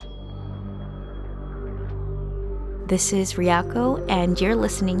This is Ryako, and you're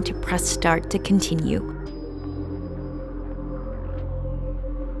listening to Press Start to Continue.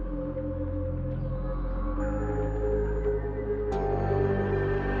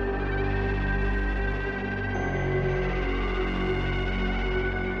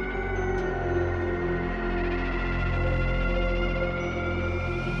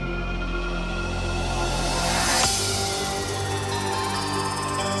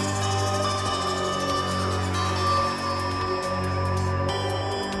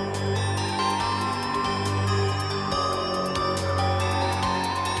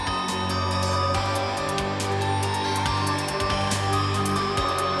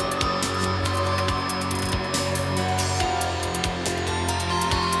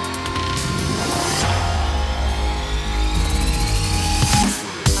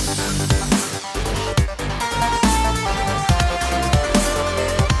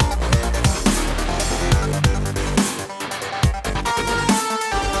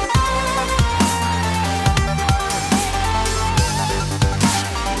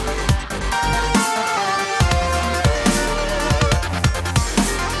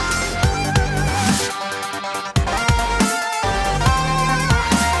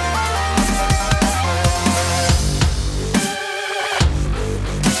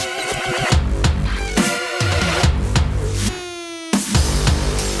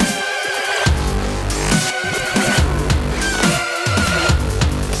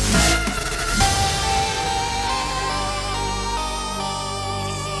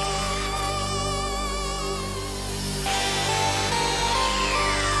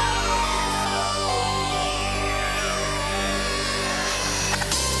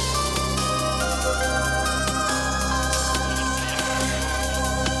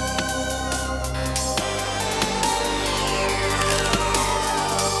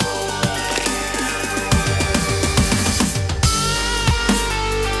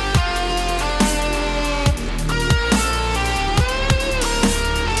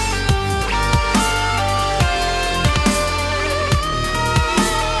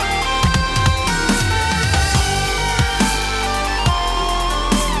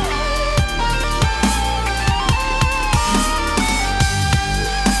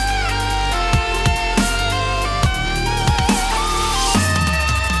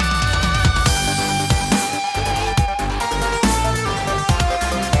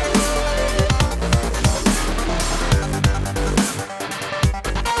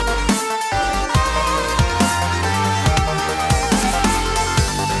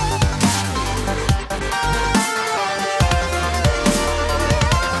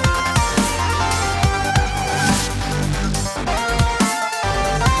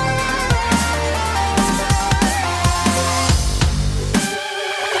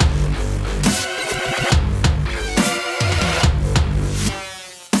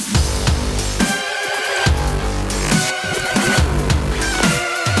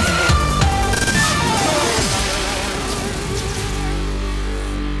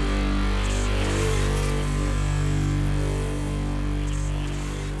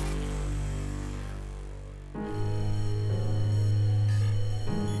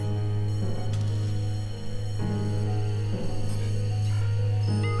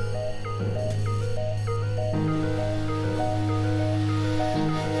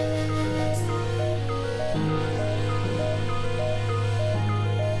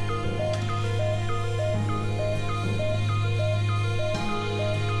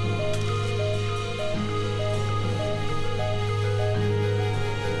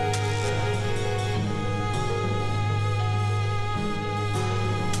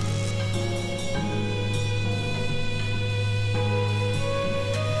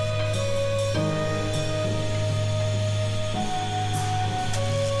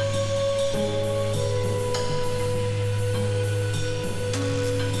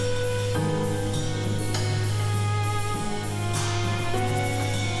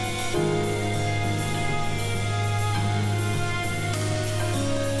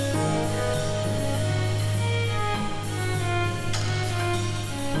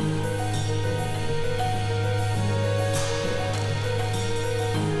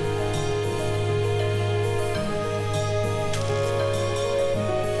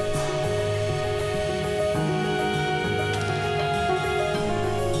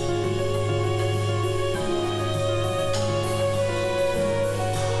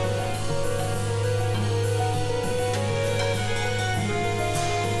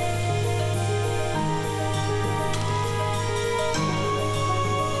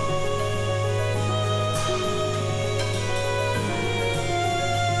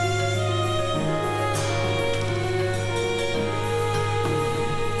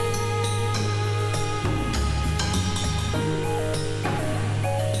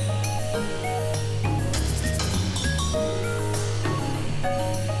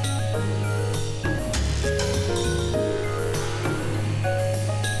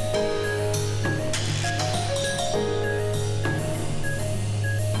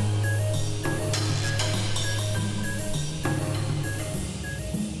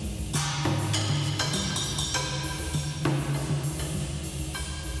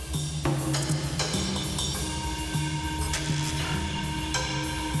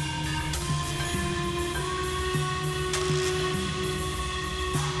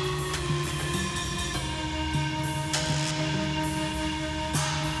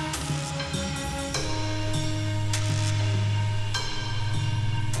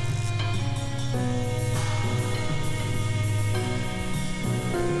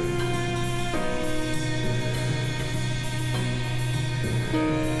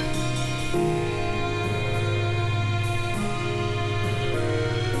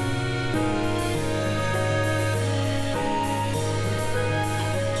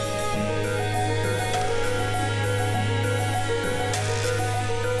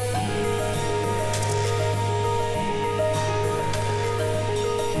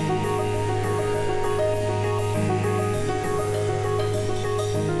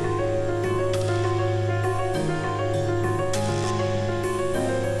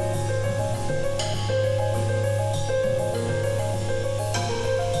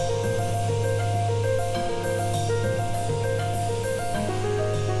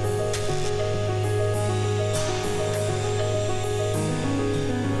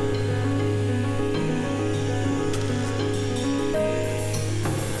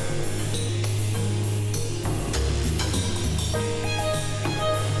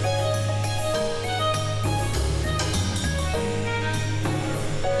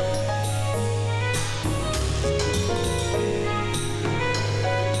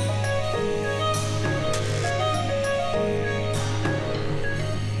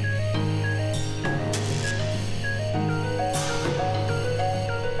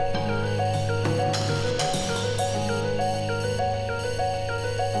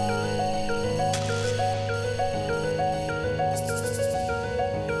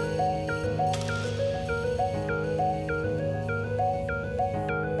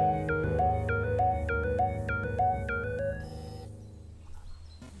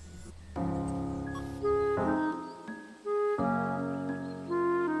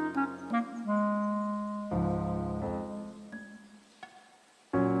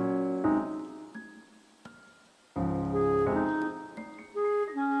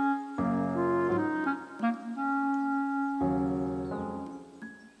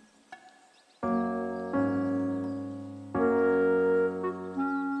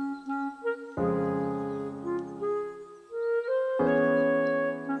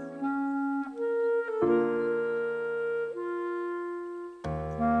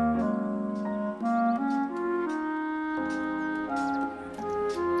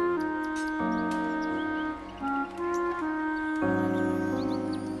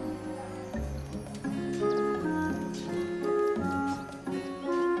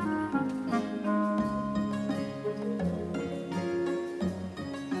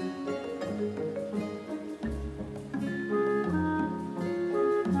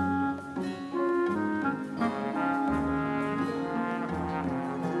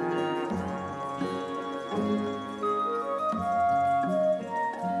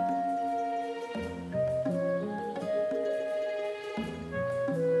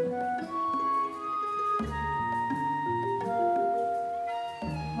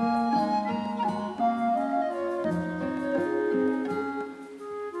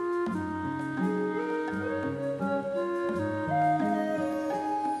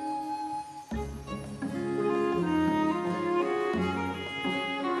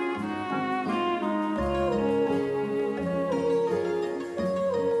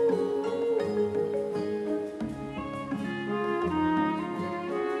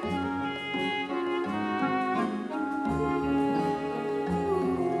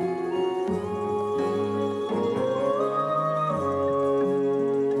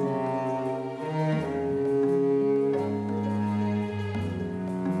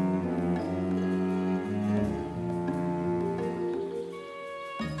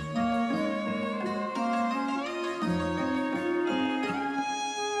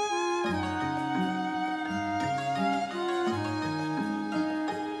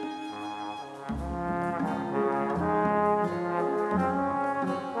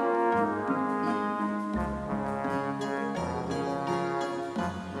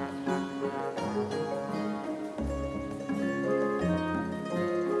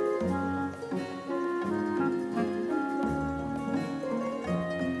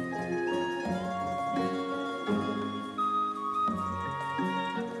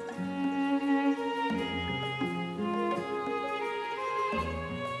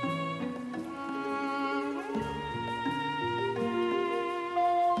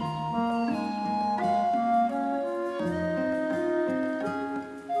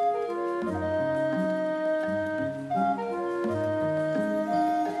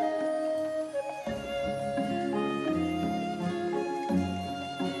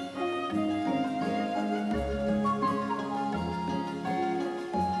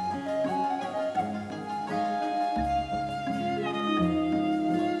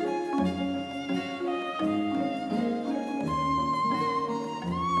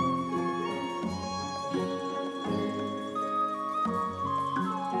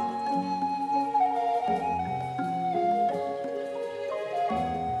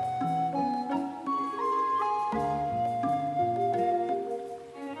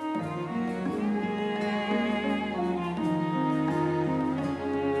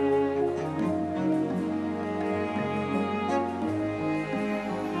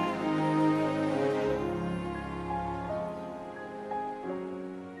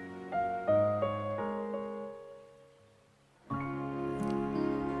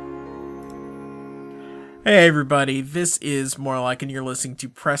 Hey everybody, this is Morlock and you're listening to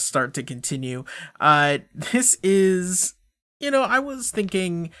Press Start to Continue. This is, I was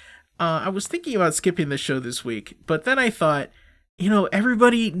thinking about skipping the show this week, but then I thought,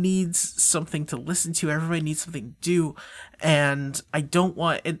 everybody needs something to listen to, everybody needs something to do, and I don't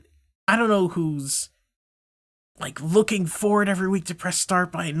know who's looking forward every week to Press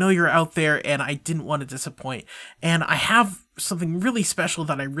Start, but I know you're out there and I didn't want to disappoint. And I have something really special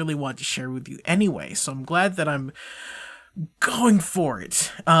that I really want to share with you anyway, so I'm glad that I'm going for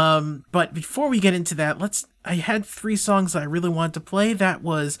it. But before we get into that, I had 3 songs that I really wanted to play. That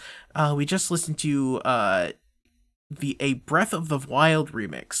was, we just listened to a Breath of the Wild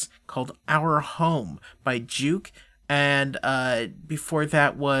remix called Our Home by Juke. And before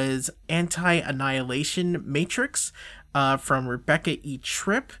that was Anti-Annihilation Matrix from Rebecca E.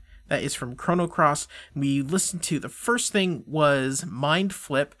 Tripp. That is from Chrono Cross. We listened to, the first thing was Mind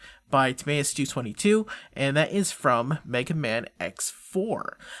Flip by Timaeus222, and that is from Mega Man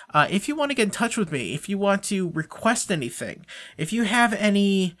X4. If you want to get in touch with me, if you want to request anything, if you have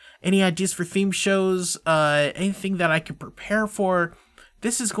any ideas for theme shows, anything that I could prepare for,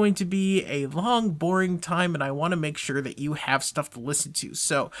 this is going to be a long, boring time, and I want to make sure that you have stuff to listen to.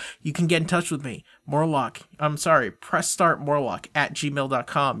 So you can get in touch with me, PressStartMorlock at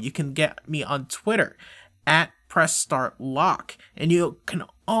gmail.com. You can get me on Twitter at PressStartLock. And you can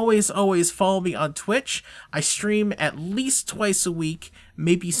always follow me on Twitch. I stream at least twice a week,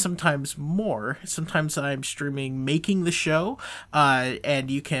 maybe sometimes more. Sometimes I'm streaming making the show,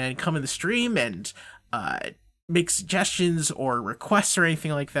 and you can come in the stream and make suggestions or requests or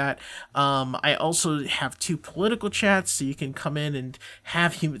anything like that. I also have 2 political chats, so you can come in and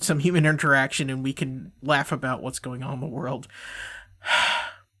have some human interaction and we can laugh about what's going on in the world.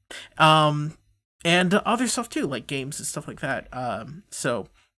 And other stuff too, like games and stuff like that. So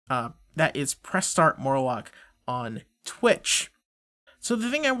that is Press Start Morlock on Twitch. So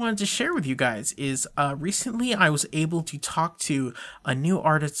the thing I wanted to share with you guys is recently I was able to talk to a new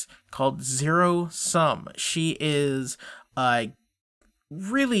artist called Zero Sum. She is she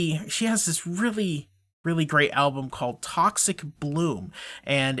has this really great album called Toxic Bloom,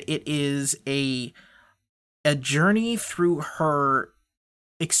 and it is a journey through her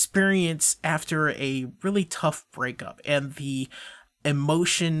experience after a really tough breakup, and the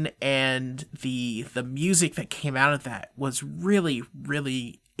emotion and the music that came out of that was really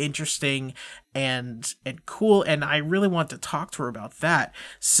interesting and cool, and I really want to talk to her about that.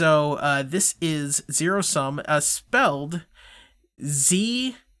 So this is Zero Sum, spelled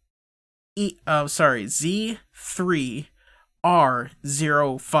Z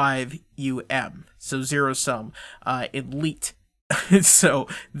Z3R05UM. So Zero Sum, elite. So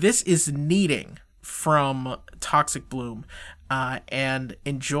this is Needing from Toxic Bloom, and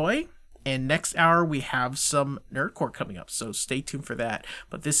enjoy. And next hour we have some nerdcore coming up, so stay tuned for that.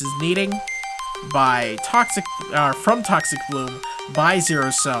 But this is Needing by Toxic, from Toxic Bloom by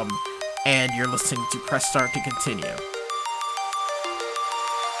Zero Sum, and you're listening to Press Start to continue.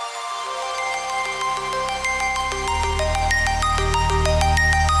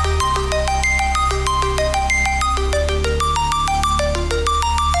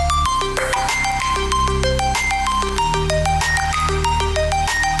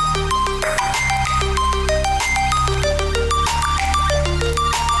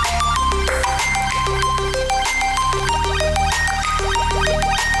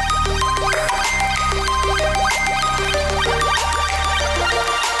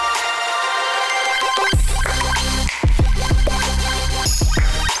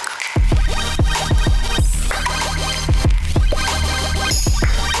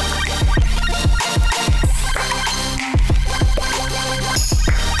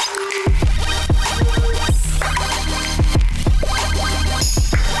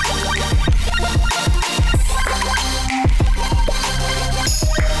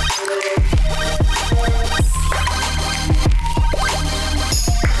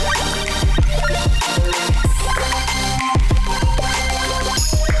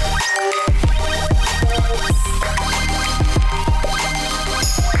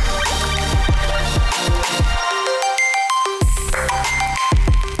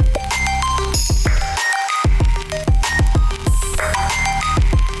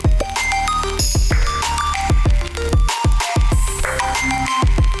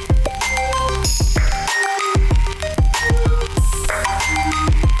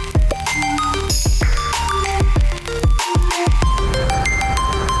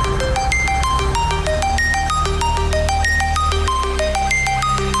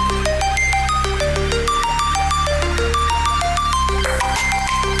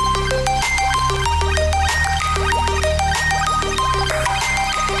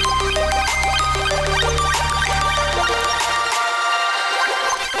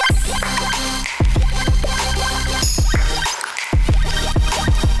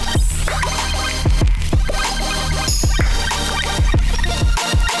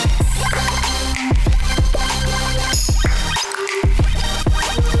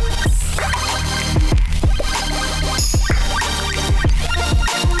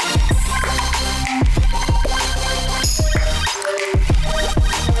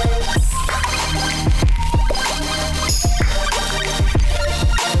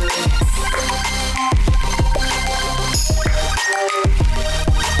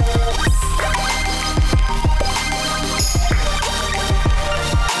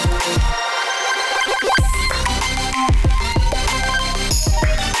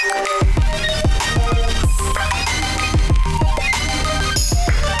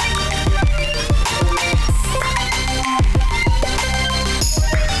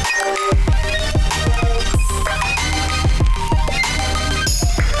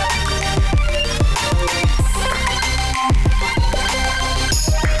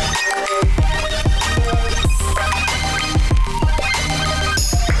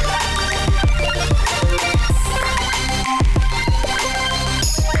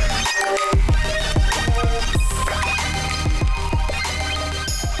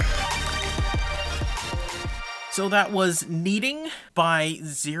 So that was Needing by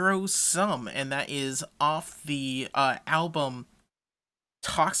Zero Sum, and that is off the album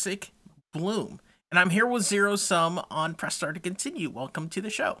Toxic Bloom. And I'm here with Zero Sum on Press Start to Continue. Welcome to the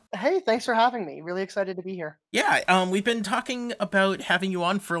show. Hey, thanks for having me. Really excited to be here. Yeah, we've been talking about having you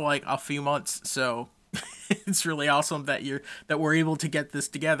on for like a few months, so it's really awesome that we're able to get this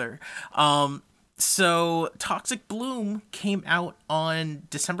together. So Toxic Bloom came out on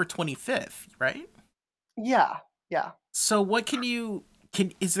December 25th, right? Yeah, yeah. So what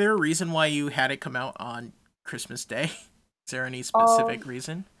is there a reason why you had it come out on Christmas Day? Is there any specific Um,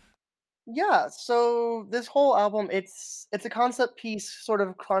 reason? yeah, so this whole album, it's a concept piece sort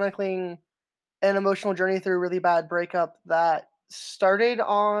of chronicling an emotional journey through a really bad breakup that started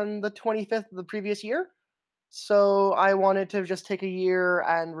on the 25th of the previous year. So I wanted to just take a year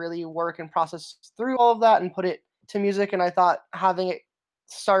and really work and process through all of that and put it to music. And I thought having it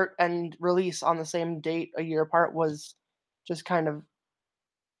start and release on the same date a year apart was just kind of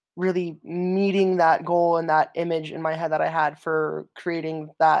really meeting that goal and that image in my head that I had for creating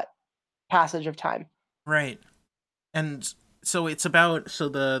that passage of time. Right. And so it's about, so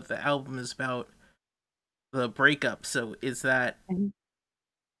the album is about the breakup. So is that, Mhm.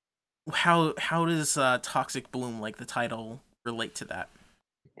 how does Toxic Bloom, like the title, relate to that?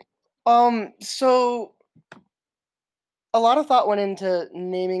 So a lot of thought went into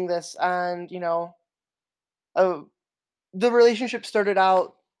naming this, and uh, the relationship started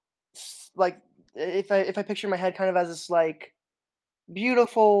out like if I picture my head kind of as this like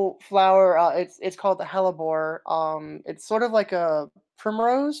beautiful flower. It's called the hellebore. It's sort of like a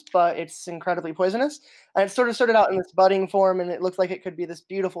primrose, but it's incredibly poisonous. And it sort of started out in this budding form, and it looked like it could be this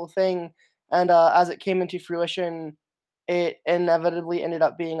beautiful thing. And as it came into fruition, it inevitably ended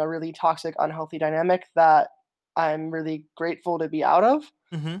up being a really toxic, unhealthy dynamic that I'm really grateful to be out of.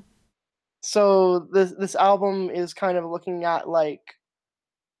 Mm-hmm. So this album is kind of looking at like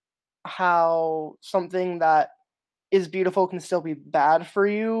how something that is beautiful can still be bad for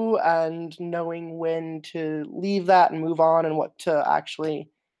you, and knowing when to leave that and move on and what to actually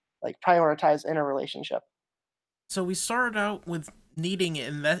like prioritize in a relationship. So we started out with Needing It,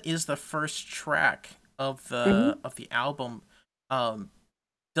 and that is the first track Mhm. of the album. Um,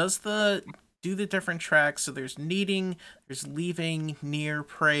 does the do the different tracks, so there's Needing, there's Leaving, Near,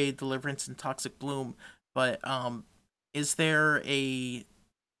 Pray, Deliverance, and Toxic Bloom, but is there a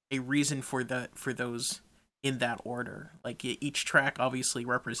reason for those in that order? Like each track obviously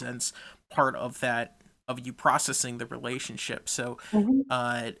represents part of that, of you processing the relationship. So Mhm.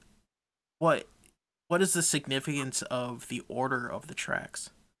 uh what what is the significance of the order of the tracks?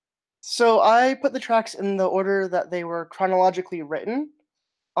 So I put the tracks in the order that they were chronologically written.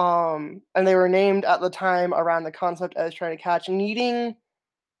 And they were named at the time around the concept I was trying to catch. Needing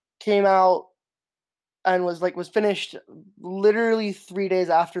came out and was finished literally 3 days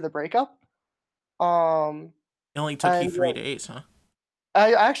after the breakup. Um, It only took you and 3 days, huh?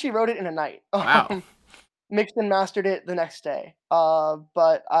 I actually wrote it in a night. Wow. Mixed and mastered it the next day.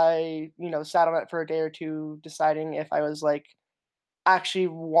 But I, sat on it for a day or two, deciding if I was like actually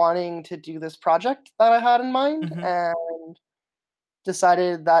wanting to do this project that I had in mind, Hmm. and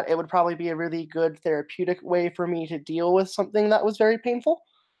decided that it would probably be a really good therapeutic way for me to deal with something that was very painful.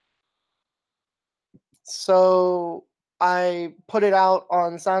 So I put it out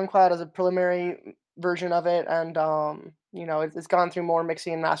on SoundCloud as a preliminary version of it, and it's gone through more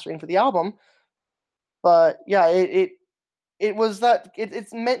mixing and mastering for the album. But yeah, it was that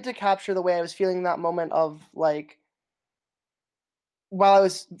it's meant to capture the way I was feeling in that moment of like while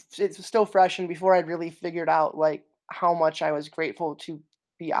it's still fresh and before I'd really figured out like how much I was grateful to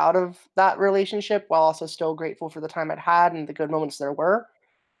be out of that relationship while also still grateful for the time I'd had and the good moments there were.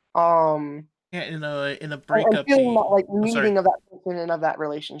 Um Yeah, in a and breakup, feeling that the like oh, sorry. needing of that person and of that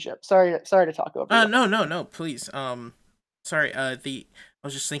relationship. Sorry to talk over you. No, no, no, please. Sorry. The I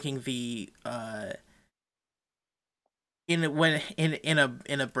was just thinking the in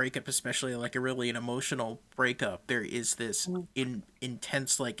a breakup, especially like a really an emotional breakup, there is this Mhm.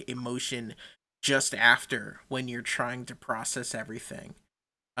 intense like emotion just after, when you're trying to process everything.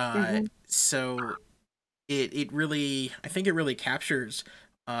 Mhm. So it really, I think it really captures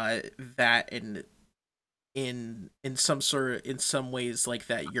that in some sort of, in some ways, like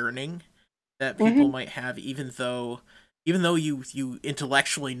that yearning that people Mhm. might have, even though you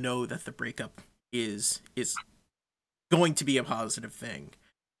intellectually know that the breakup is going to be a positive thing.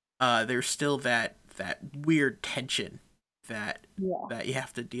 There's still that weird tension that Yeah. that you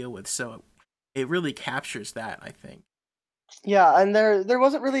have to deal with. So it really captures that, I think. Yeah, and there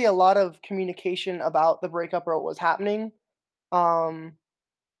wasn't really a lot of communication about the breakup or what was happening. Um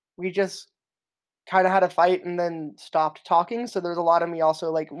we just kind of had a fight and then stopped talking. So there's a lot of me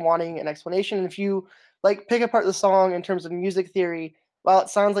also like wanting an explanation. And if you like pick apart the song in terms of music theory, while it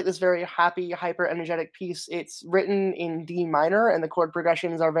sounds like this very happy, hyper energetic piece, it's written in D minor and the chord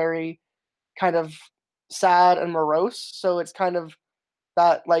progressions are very kind of sad and morose. So it's kind of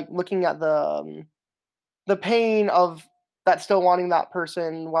that like looking at the pain of that still wanting that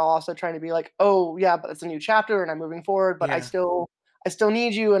person while also trying to be like, oh yeah, but it's a new chapter and I'm moving forward, but Yeah. I still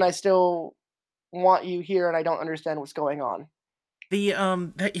need you and I still want you here and I don't understand what's going on. The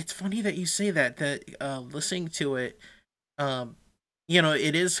that it's funny that you say that listening to it, um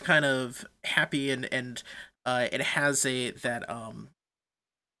it is kind of happy, and it has a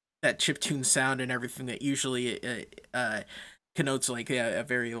that chiptune sound and everything that usually connotes like a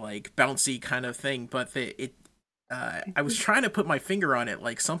very like bouncy kind of thing, but I was trying to put my finger on it,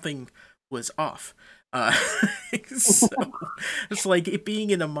 like something was off. Uh, so it's like it being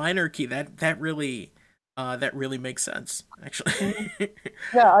in a minor key that really makes sense actually. Mhm.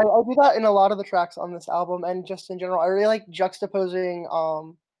 Yeah, I do that in a lot of the tracks on this album, and just in general. I really like juxtaposing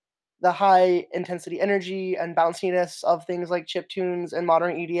the high intensity energy and bounciness of things like chip tunes and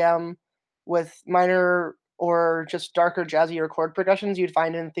modern EDM with minor or just darker jazzier chord progressions you'd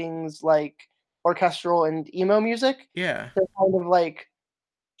find in things like orchestral and emo music Yeah. to kind of like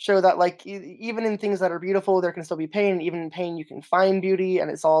show that like even in things that are beautiful there can still be pain. Even in pain you can find beauty,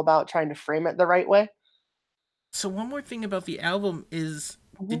 and it's all about trying to frame it the right way. So one more thing about the album is,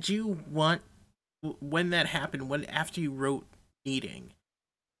 Mhm, did you want when that happened, when after you wrote Needing,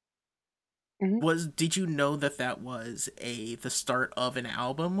 mhm. was did you know that that was a the start of an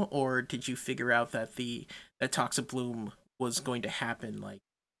album, or did you figure out that the that Toxic Bloom was going to happen, like,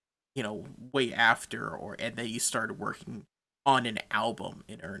 way after, or and then you started working on an album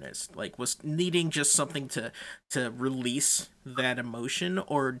in earnest? Like, was Needing just something to release that emotion,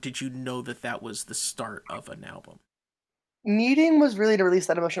 or did you know that that was the start of an album? Needing was really to release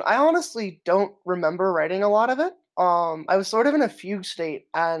that emotion. I honestly don't remember writing a lot of it. I was sort of in a fugue state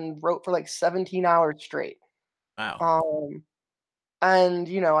and wrote for like 17 hours straight. Wow. Um, and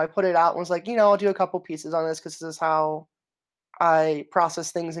I put it out and was like, I'll do a couple pieces on this because this is how I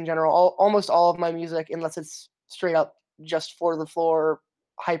process things in general. Almost all of my music, unless it's straight up just for the floor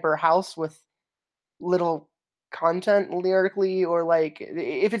hyper house with little content lyrically, or like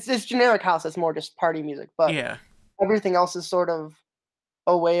if it's this generic house, it's more just party music. But Yeah. everything else is sort of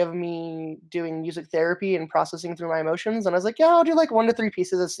a way of me doing music therapy and processing through my emotions. And I was like, yeah, I'll do like 1 to 3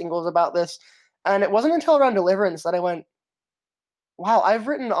 pieces of singles about this. And it wasn't until around Deliverance that I went, wow, I've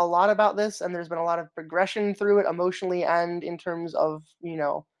written a lot about this, and there's been a lot of progression through it emotionally and in terms of,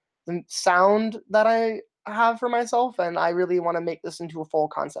 the sound that I have for myself. And I really want to make this into a full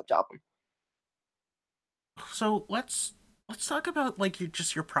concept album. So let's talk about like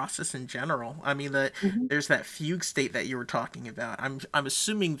your process in general. I mean, Mhm. there's that fugue state that you were talking about. I'm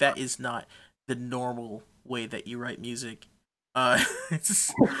assuming that is not the normal way that you write music.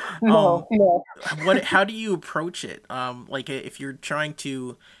 It's, No, um, no. what how do you approach it? Like, if you're trying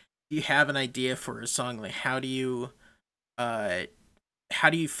to, you have an idea for a song, like uh how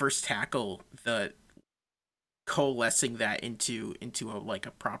do you first tackle the coalescing that into a like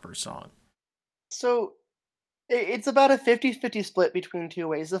a proper song? So it's about a 50-50 split between two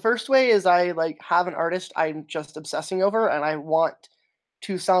ways. The first way is I like have an artist I'm just obsessing over and I want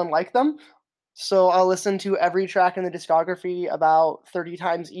to sound like them. So I'll listen to every track in the discography about 30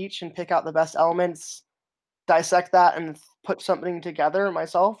 times each and pick out the best elements, dissect that, and put something together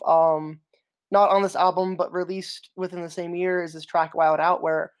myself. Not on this album, but released within the same year is this track Wild Out,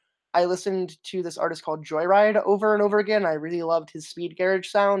 where I listened to this artist called Joyride over and over again. I really loved his speed garage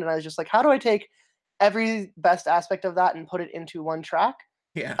sound, and I was just like, how do I take every best aspect of that and put it into one track?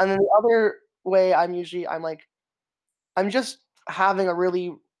 Yeah. And then the other way I'm like, I'm just having a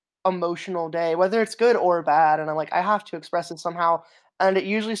really emotional day, whether it's good or bad, and I'm like, I have to express it somehow. And it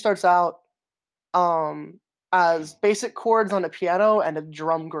usually starts out um, as basic chords on a piano and a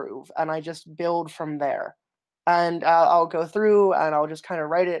drum groove, and I just build from there. And I'll go through and I'll just kind of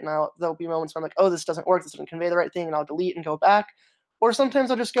write it, and there'll be moments where I'm like, oh, this doesn't work, this doesn't convey the right thing, and I'll delete and go back. Or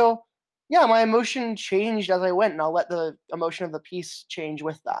sometimes I'll just go, yeah, my emotion changed as I went, and I'll let the emotion of the piece change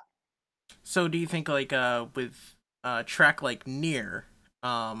with that. So do you think, like, with track like Near,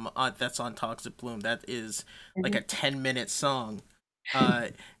 that's on Toxic Bloom, that is like a Mhm, 10-minute song, uh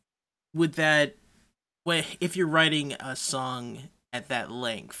would that, if you're writing a song at that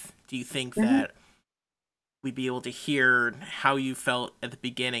length, do you think mhm. that we'd be able to hear how you felt at the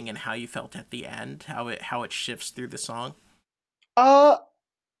beginning and how you felt at the end, how it shifts through the song? Uh,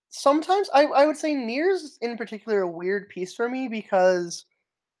 Sometimes I would say Near's in particular a weird piece for me because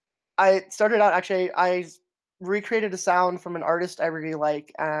I started out actually recreated a sound from an artist I really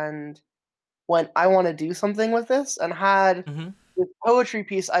like and went, I want to do something with this, and had Mm-hmm. this poetry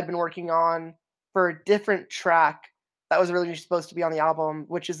piece I'd been working on for a different track that was originally supposed to be on the album,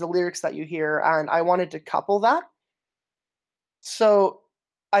 which is the lyrics that you hear, and I wanted to couple that. So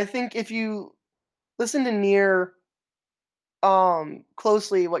I think if you listen to Near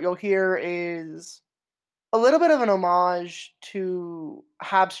closely, what you'll hear is a little bit of an homage to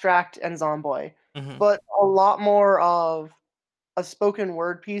Abstract and Zomboy, Mm-hmm. but a lot more of a spoken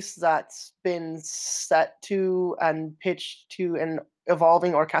word piece that's been set to and pitched to an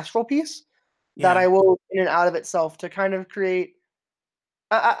evolving orchestral piece that Yeah. I will in and out of itself to kind of create.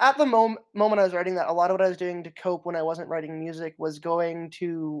 At the moment I was writing that, a lot of what I was doing to cope when I wasn't writing music was going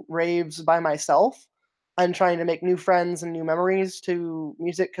to raves by myself and trying to make new friends and new memories to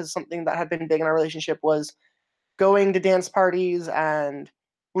music, because something that had been big in our relationship was going to dance parties and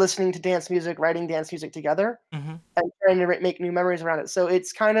listening to dance music, writing dance music together, Mm-hmm. and trying to make new memories around it. So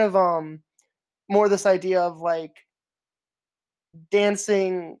it's kind of more this idea of like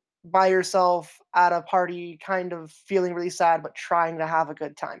dancing by yourself at a party, kind of feeling really sad but trying to have a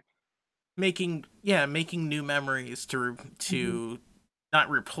good time. Making new memories to Mhm. not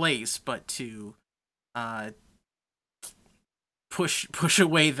replace, but to uh push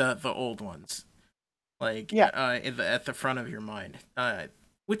away the old ones, like Yeah. at the front of your mind,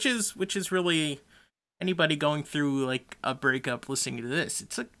 which is really anybody going through like a breakup listening to this.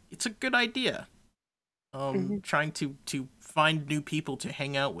 It's a good idea. Mhm. Trying to find new people to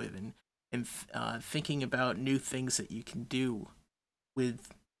hang out with, and thinking about new things that you can do with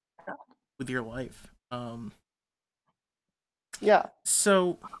your life. Yeah.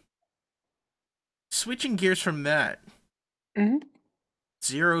 So switching gears from that, Mhm.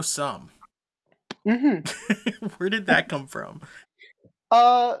 Zero Sum. Mhm. Where did that come from?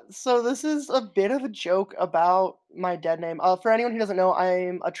 So this is a bit of a joke about my dead name. For anyone who doesn't know,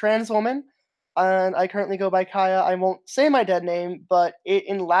 I'm a trans woman, and I currently go by Kaya. I won't say my dead name, but it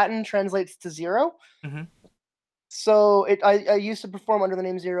in Latin translates to zero. Hmm. So I used to perform under the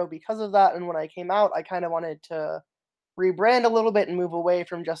name Zero because of that, and when I came out, I kind of wanted to rebrand a little bit and move away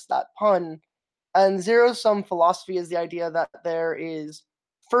from just that pun. And zero sum philosophy is the idea that there is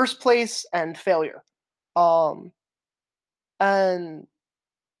first place and failure. Um, and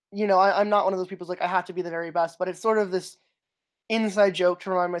I'm not one of those people who's like I have to be the very best, but it's sort of this inside joke to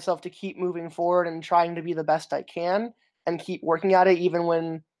remind myself to keep moving forward and trying to be the best I can and keep working at it, even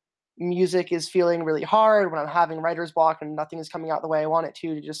when music is feeling really hard, when I'm having writer's block and nothing is coming out the way I want it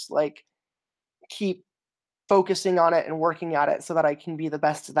to just like keep focusing on it and working at it so that I can be the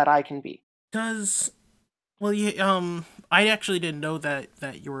best that I can be. Does well, I actually didn't know that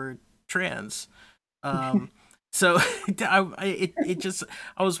you were trans. Um, so it just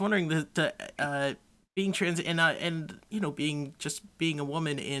I was wondering being trans, and being a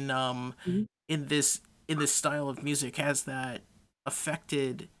woman Mhm. in this style of music, has that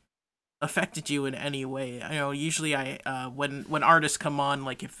affected you in any way? I know usually when artists come on,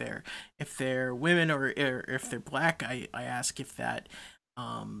 like if they're women, or if they're black, I ask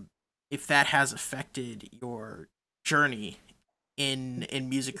um if that has affected your journey in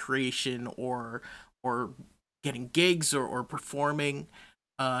music creation, or getting gigs, or performing.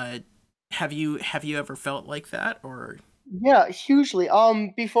 uh have you ever felt like that, or? Yeah, hugely.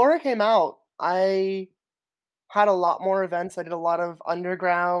 Before it came out, I had a lot more events. I did a lot of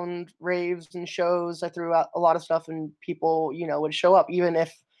underground raves and shows. I threw out a lot of stuff, and people, would show up even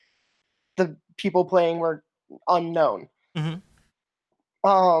if the people playing were unknown. Hmm.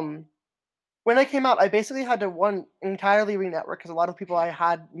 Um, when I came out, I basically had to one entirely re-network because a lot of people I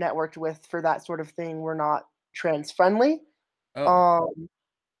had networked with for that sort of thing were not trans friendly. Oh. Um,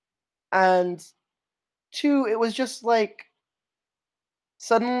 and two, it was just like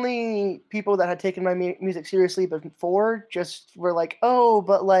suddenly people that had taken my music seriously before just were like, "Oh,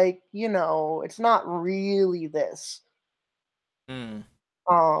 but like, it's not really this." Mm.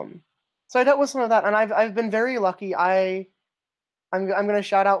 Um, so I dealt with some of that, and I've been very lucky. I'm gonna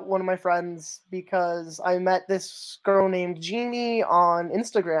shout out one of my friends because I met this girl named Jeannie on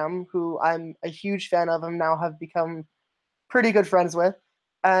Instagram, who I'm a huge fan of and now have become pretty good friends with.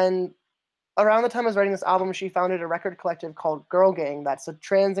 And around the time I was writing this album, she founded a record collective called Girl Gang. That's a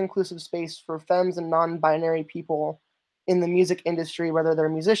trans inclusive space for femmes and non-binary people in the music industry, whether they're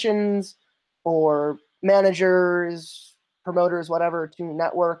musicians or managers, promoters, whatever, to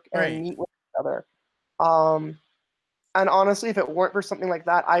network and Right. meet with each other. Um, and honestly, if it weren't for something like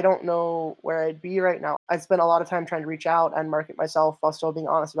that, I don't know where I'd be right now. I spent a lot of time trying to reach out and market myself while still being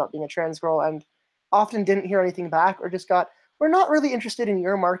honest about being a trans girl, and often didn't hear anything back or just got, we're not really interested in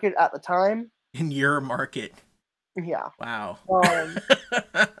your market at the time. In your market. Yeah. Wow. Um,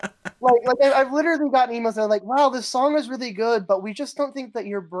 I've literally gotten emails that are like, wow, this song is really good, but we just don't think that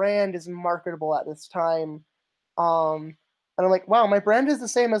your brand is marketable at this time. And I'm like, wow, my brand is the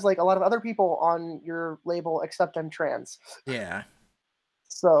same as like a lot of other people on your label, except I'm trans. Yeah.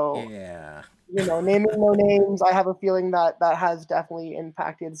 So, Yeah. naming no names, I have a feeling that that has definitely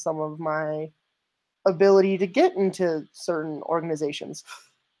impacted some of my ability to get into certain organizations.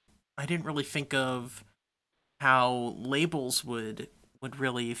 I didn't really think of how labels would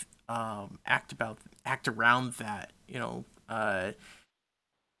really act around that,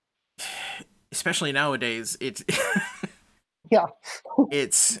 especially nowadays. It's Yeah.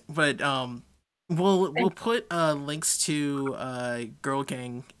 it's but we'll put links to Girl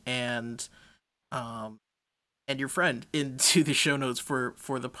Gang and your friend into the show notes for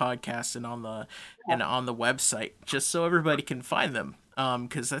the podcast and on the website, just so everybody can find them.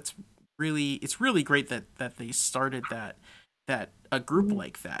 Because that's it's really great that they started that a group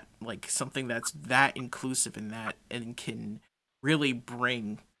like that, like something that's that inclusive and can really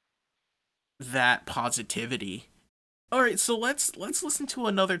bring that positivity. All right, so let's listen to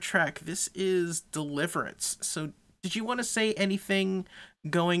another track. This is Deliverance. So did you want to say anything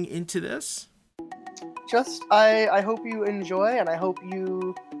going into this? Just I hope you enjoy, and I hope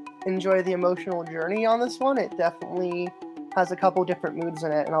you enjoy the emotional journey on this one. It definitely has a couple different moods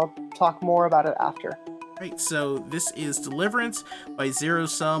in it, and I'll talk more about it after. Right, so this is Deliverance by Zero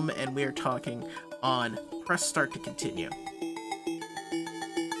Sum, and we are talking on Press Start to Continue.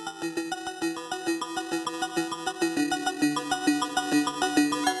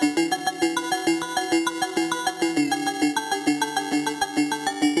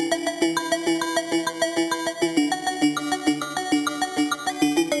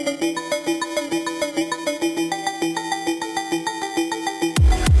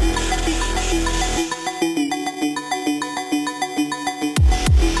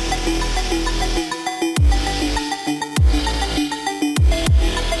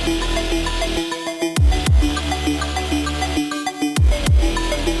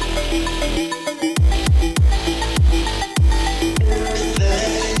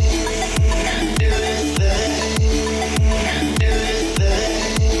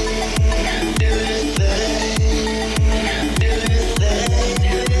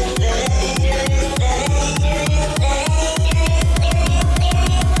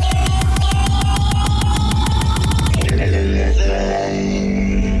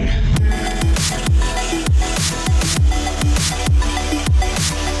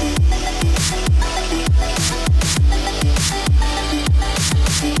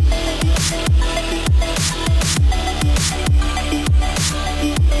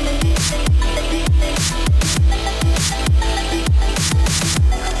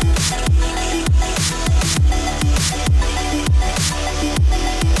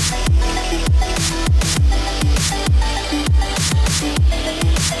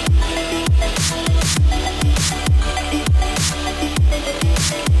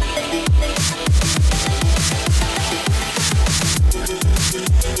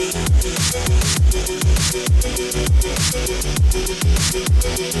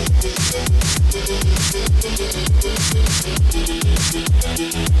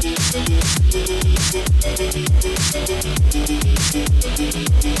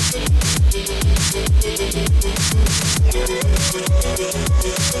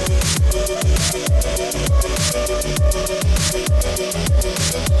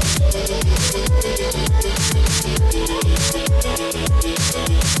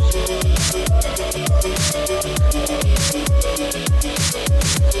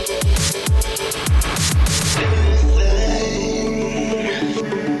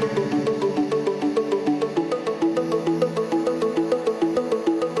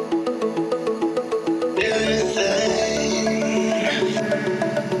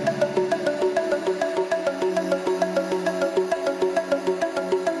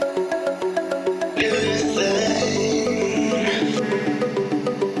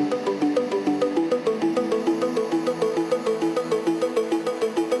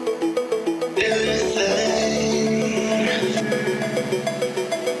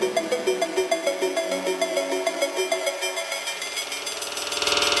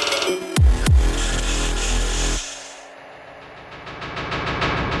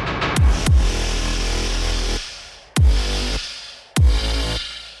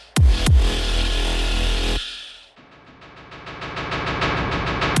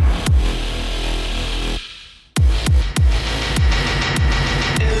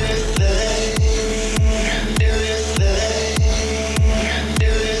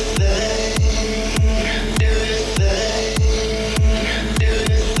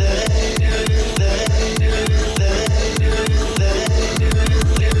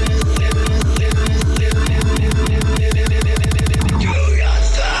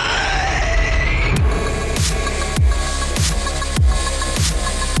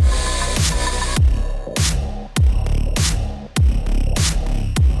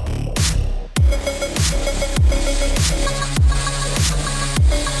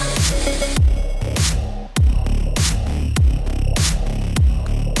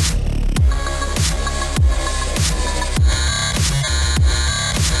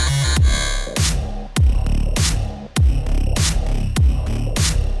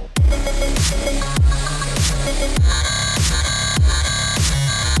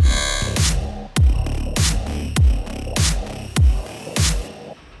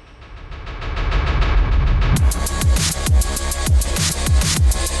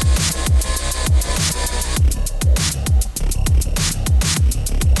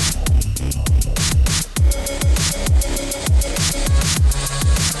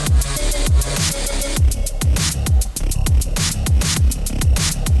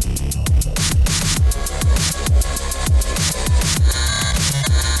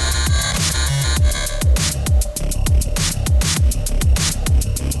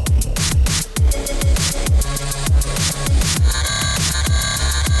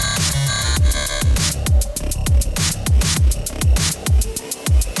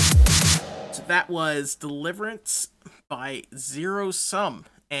 That was Deliverance by Zero Sum.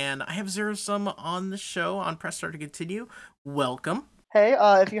 And I have Zero Sum on the show on Press Start to Continue. Welcome. Hey,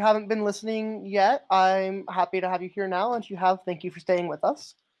 if you haven't been listening yet, I'm happy to have you here now, and if you have, thank you for staying with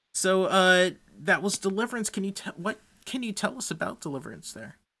us. So, that was Deliverance. What can you tell us about Deliverance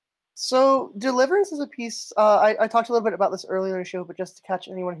there? So, Deliverance is a piece. I talked a little bit about this earlier in the show, but just to catch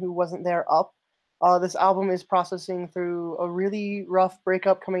anyone who wasn't there up, this album is processing through a really rough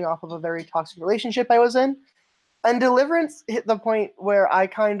breakup coming off of a very toxic relationship I was in. And Deliverance hit the point where I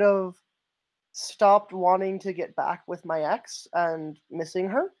kind of stopped wanting to get back with my ex and missing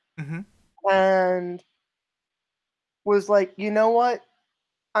her. Mm-hmm. And was like, you know what?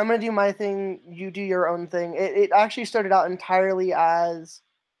 I'm gonna do my thing. You do your own thing. It actually started out entirely as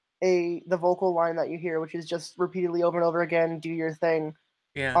the vocal line that you hear, which is just repeatedly over and over again, do your thing.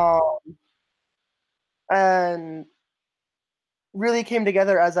 Yeah. Um, and really came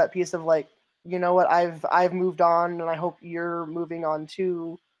together as that piece of like, you know what, I've moved on, and I hope you're moving on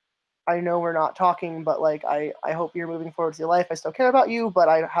too. I know we're not talking, but like I hope you're moving forward with your life. I still care about you, but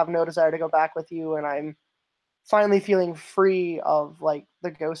I have no desire to go back with you, and I'm finally feeling free of like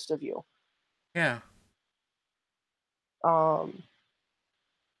the ghost of you. Yeah. Um,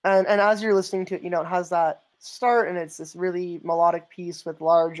 and as you're listening to it, it has that start, and it's this really melodic piece with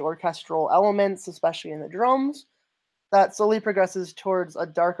large orchestral elements, especially in the drums, that slowly progresses towards a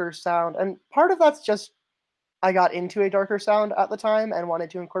darker sound. And part of that's just I got into a darker sound at the time and wanted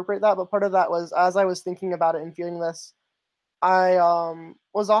to incorporate that, but part of that was as I was thinking about it and feeling this, I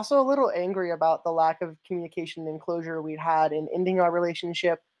was also a little angry about the lack of communication and closure we'd had in ending our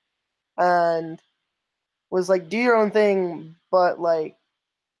relationship, and was like, do your own thing, but like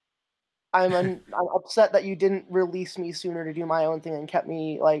I'm upset that you didn't release me sooner to do my own thing and kept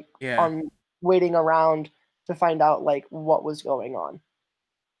me like Yeah. on waiting around to find out like what was going on.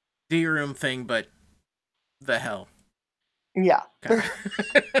 Do your own thing, but the hell. Yeah. Okay.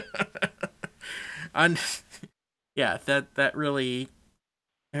 And yeah, that really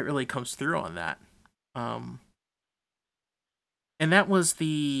comes through on that. Um, and that was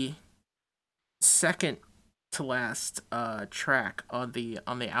the second to last track on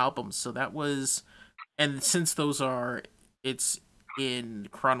the album. So that was, and since it's in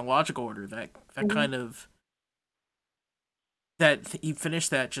chronological order, that Mhm. kind of that you finished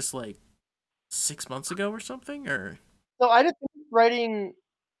that just like 6 months ago or something, or So I just finished writing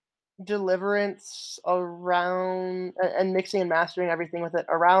Deliverance around and mixing and mastering everything with it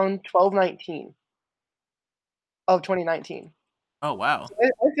around 12/19 of 2019. oh wow, So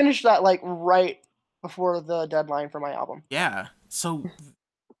I finished that like right before the deadline for my album. yeah. So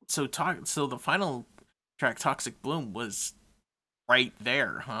the final track, Toxic Bloom, was right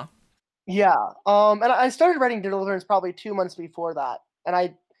there, huh? Yeah. And I started writing Deliverance probably 2 months before that.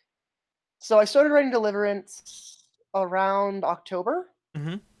 So I started writing Deliverance around October.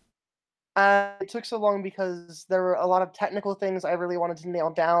 Mm-hmm. It took so long because there were a lot of technical things I really wanted to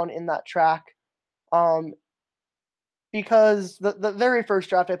nail down in that track. Um, because the very first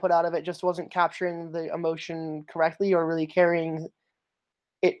draft I put out of it just wasn't capturing the emotion correctly or really carrying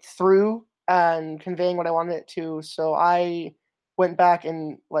it through and conveying what I wanted it to. So I went back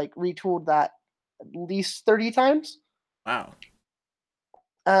and like retooled that at least 30 times. Wow.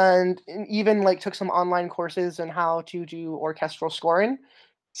 And even like took some online courses on how to do orchestral scoring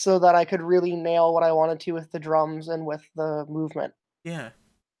so that I could really nail what I wanted to with the drums and with the movement. Yeah.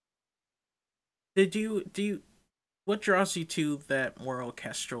 Do you what draws you to that more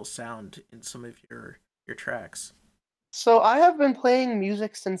orchestral sound in some of your tracks? So I have been playing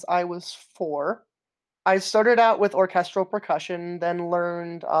music since I was 4. I started out with orchestral percussion, then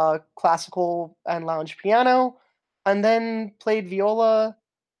learned classical and lounge piano, and then played viola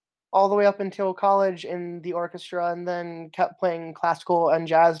all the way up until college in the orchestra, and then kept playing classical and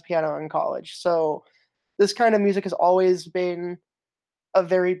jazz piano in college. So this kind of music has always been a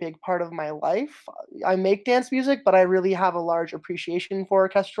very big part of my life. I make dance music, but I really have a large appreciation for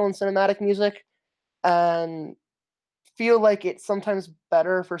orchestral and cinematic music, and feel like it's sometimes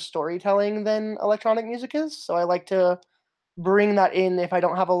better for storytelling than electronic music is. So I like to bring that in if I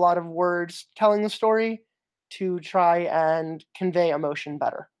don't have a lot of words telling the story to try and convey emotion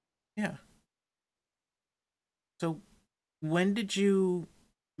better. Yeah. So when did you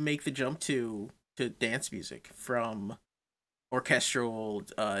make the jump to dance music from orchestral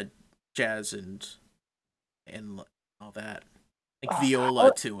jazz and all that? Like viola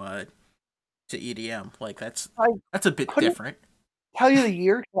I, to EDM. Like I that's a bit couldn't different. tell you the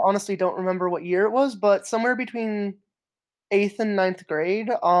year. I honestly don't remember what year it was, but somewhere between eighth and ninth grade.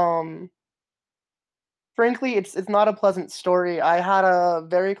 frankly, it's not a pleasant story. I had a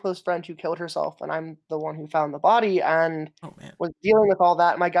very close friend who killed herself, and I'm the one who found the body and Oh man. was dealing with all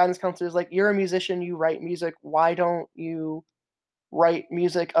that. My guidance counselor is like, "You're a musician, you write music. Why don't you write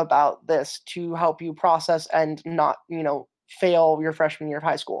music about this to help you process and not, fail your freshman year of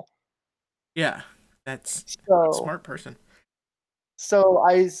high school?" Yeah, that's a So smart person. so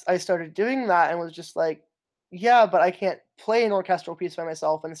I started doing that and was just like, yeah, but I can't play an orchestral piece by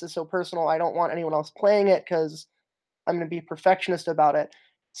myself, and this is so personal. I don't want anyone else playing it because I'm going to be a perfectionist about it.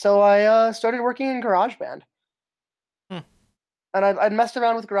 So I started working in GarageBand, Hmm. and I'd messed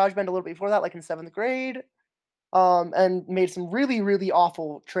around with GarageBand a little bit before that, like in seventh grade, and made some really, really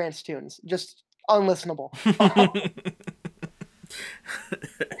awful trance tunes, just unlistenable.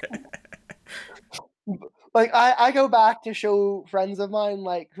 Like I go back to show friends of mine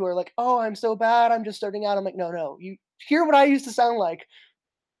like who are like, "Oh, I'm so bad. I'm just starting out." I'm like, "No, no. You hear what I used to sound like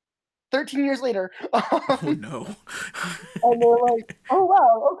 13 years later." Oh no. And they're like, "Oh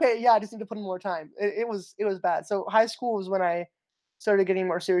wow, okay, yeah, I just need to put in more time." It was bad. So high school was when I started getting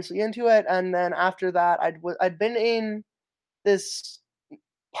more seriously into it, and then after that, I'd been in this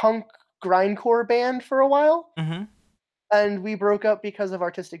punk grindcore band for a while, Hmm. and we broke up because of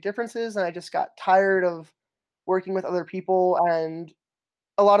artistic differences, and I just got tired of working with other people, and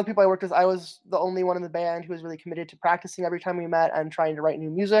a lot of people I worked with, I was the only one in the band who was really committed to practicing every time we met and trying to write new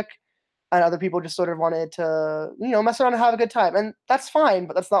music. And other people just sort of wanted to, mess around and have a good time. And that's fine,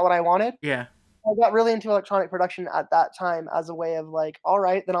 but that's not what I wanted. Yeah. I got really into electronic production at that time as a way of like, all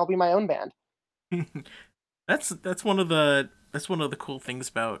right, then I'll be my own band. that's one of the cool things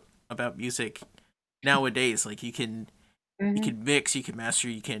about music nowadays. Like you Hmm. can mix, you can master,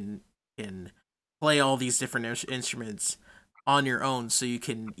 can play all these different instruments on your own, so you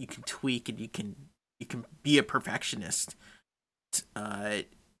can tweak and you can be a perfectionist. Uh,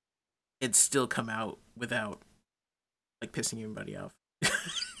 and still come out without like pissing anybody off.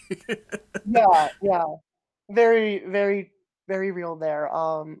 Yeah, yeah. Very, very, very real there.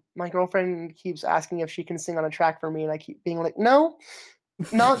 My girlfriend keeps asking if she can sing on a track for me, and I keep being like, no,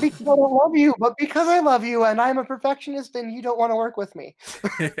 not because I don't love you, but because I love you and I'm a perfectionist and you don't want to work with me.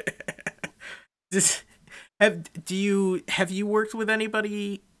 Just, have you worked with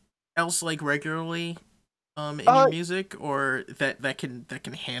anybody else like regularly in your Uh, music, or that can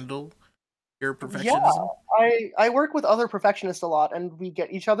handle your yeah, perfectionism? I work with other perfectionists a lot, and we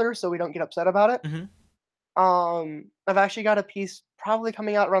get each other, so we don't get upset about it. Hmm. I've actually got a piece probably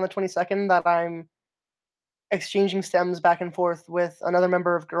coming out around the 22nd that I'm exchanging stems back and forth with another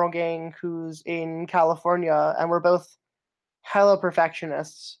member of Girl Gang who's in California, and we're both hella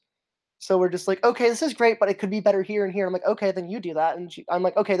perfectionists. So we're just like, okay, this is great, but it could be better here and here. I'm like, okay, then you do that. And I'm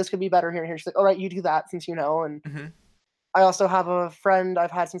like, okay, this could be better here and here. She's like, all right, you do that since you know. And Hmm. I also have a friend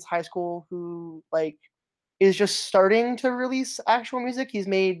I've had since high school who like is just starting to release actual music. He's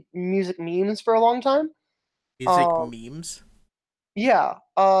made music memes for a long time. Music Um, memes. yeah.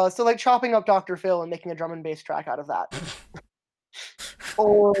 So like chopping up Dr. Phil and making a drum and bass track out of that.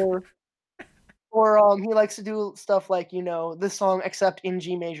 Or he likes to do stuff like, this song except in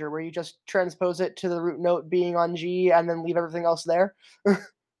G major, where you just transpose it to the root note being on G and then leave everything else there.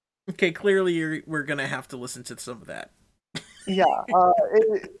 Okay, clearly we're gonna have to listen to some of that. Yeah,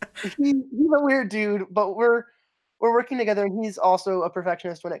 he's a weird dude, but we're working together, and he's also a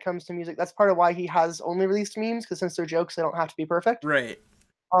perfectionist when it comes to music. That's part of why he has only released memes, because since they're jokes, they don't have to be perfect. Right.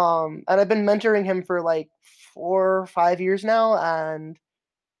 And I've been mentoring him for like 4 or 5 years now, and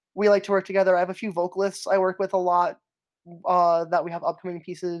we like to work together. I have a few vocalists I work with a lot, that we have upcoming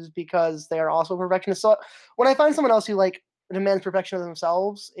pieces because they are also perfectionists. So when I find someone else who like demands perfection of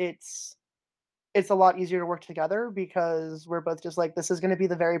themselves, it's a lot easier to work together because we're both just like, this is going to be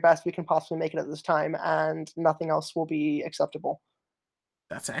the very best we can possibly make it at this time, and nothing else will be acceptable.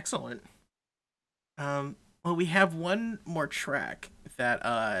 That's excellent. Well, we have one more track that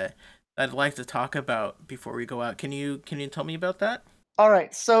I'd like to talk about before we go out. Can you tell me about that? All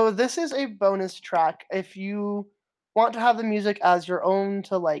right, so this is a bonus track. If you want to have the music as your own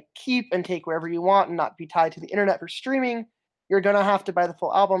to like keep and take wherever you want and not be tied to the internet for streaming, you're gonna have to buy the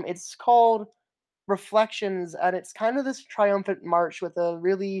full album. It's called Reflections, and it's kind of this triumphant march with a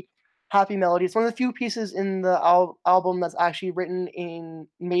really happy melody. It's one of the few pieces in the album that's actually written in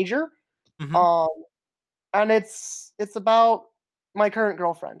major. Mm-hmm. Um, and it's about my current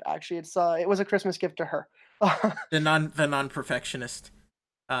girlfriend. Actually, it was a Christmas gift to her. The non perfectionist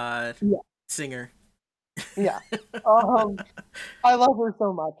uh Yeah, singer. yeah. Um, I love her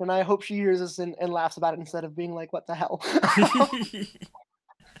so much, and I hope she hears this and laughs about it instead of being like, "What the hell?"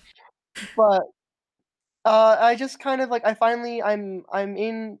 But I just kind of like I finally I'm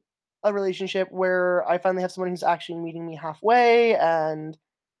in. a relationship where I finally have someone who's actually meeting me halfway, and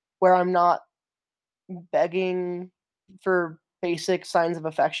where I'm not begging for basic signs of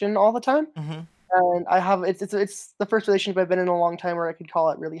affection all the time. Mm-hmm. And I have it's the first relationship I've been in a long time where I could call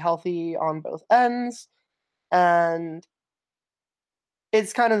it really healthy on both ends. And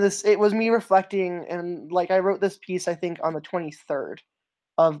it's kind of this it was me reflecting, and like I wrote this piece I think on the 23rd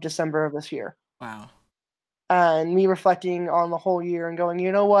of December of this year. Wow. And me reflecting on the whole year and going,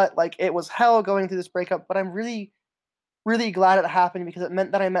 you know what, like it was hell going through this breakup, but I'm really, really glad it happened because it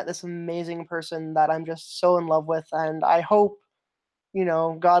meant that I met this amazing person that I'm just so in love with. And I hope,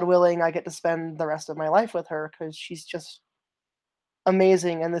 God willing, I get to spend the rest of my life with her because she's just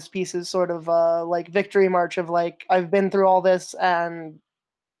amazing. And this piece is sort of like victory march of like, I've been through all this and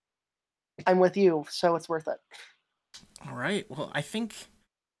I'm with you, so it's worth it. All right. Well, I think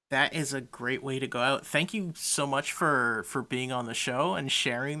that is a great way to go out. Thank you so much for being on the show and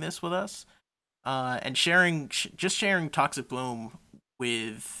sharing this with us. And just sharing Toxic Bloom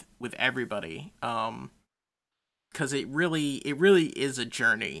with everybody. Because it really is a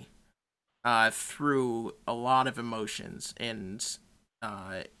journey through a lot of emotions, and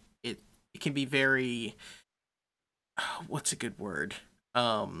it can be very, what's a good word,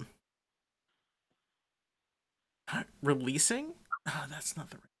 releasing. That's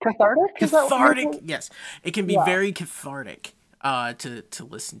not the right. Cathartic? Is that what Cathartic. you're saying? Yes, it can be Yeah. very cathartic to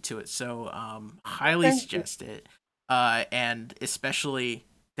listen to it. So highly Thank you. suggest it. And especially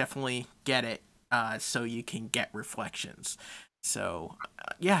definitely get it so you can get reflections. So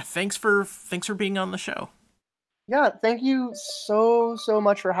yeah, thanks for being on the show. Yeah, thank you so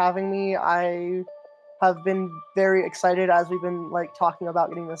much for having me. I have been very excited as we've been like talking about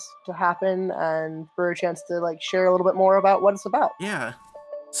getting this to happen and for a chance to like share a little bit more about what it's about. Yeah.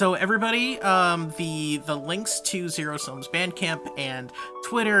 So everybody, the links to Zero Sum's Bandcamp and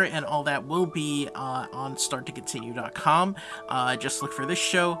Twitter and all that will be on starttocontinue.com. Just look for this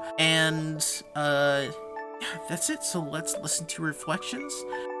show, and yeah, that's it. So let's listen to Reflections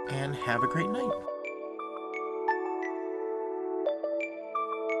and have a great night.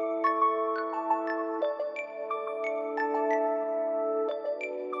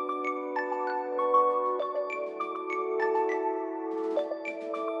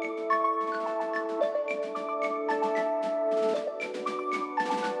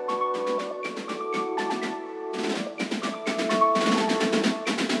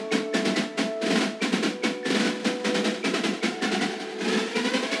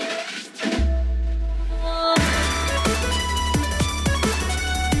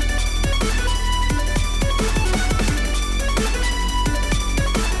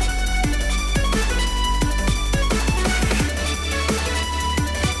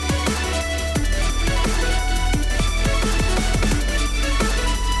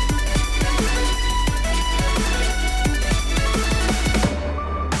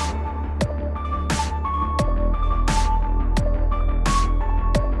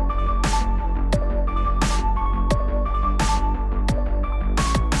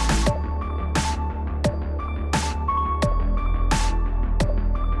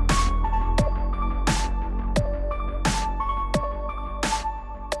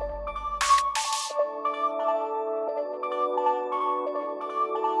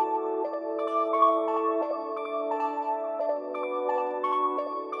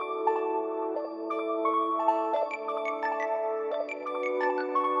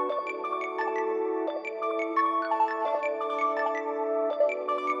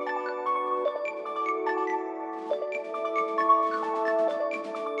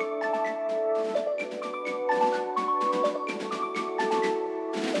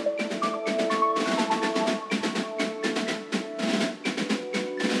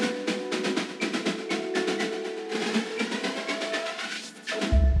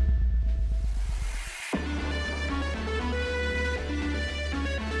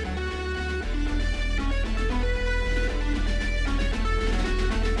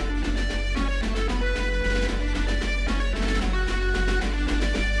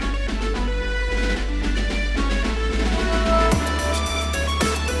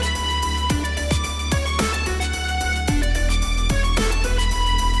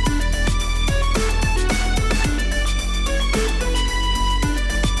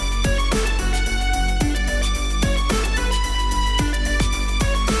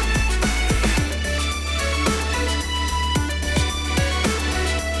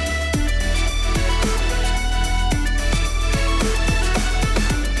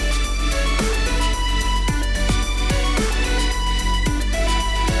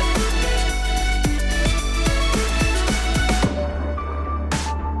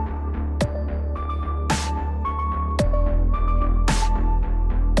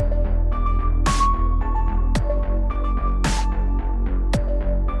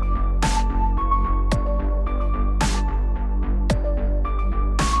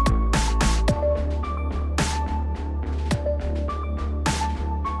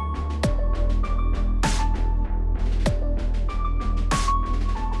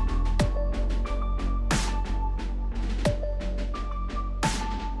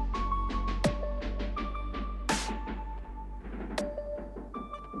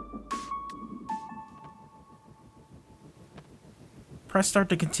 Press Start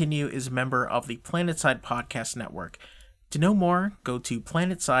to Continue is a member of the PlanetSide Podcast Network. To know more, go to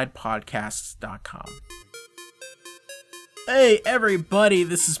planetsidepodcasts.com. Hey everybody,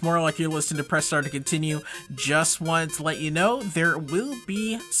 this is more like you're listening to Press Start to Continue. Just wanted to let you know there will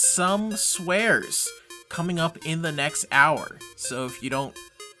be some swears coming up in the next hour. So if you don't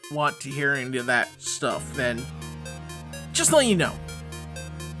want to hear any of that stuff, then just let you know.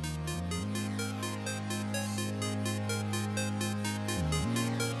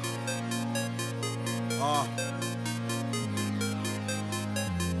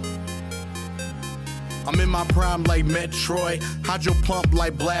 I'm in my prime like Metroid, hydro plump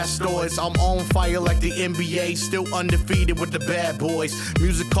like Blastoise. I'm on fire like the NBA, still undefeated with the bad boys.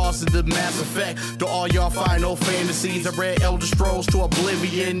 Music costed the Mass Effect, to all y'all final fantasies. I read Elder Scrolls to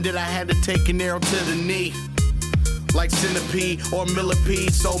oblivion, then I had to take an arrow to the knee. Like Centipede or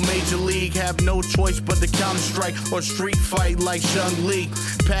Millipede, so Major League have no choice but to Counter-Strike or Street Fight like Chun-Li.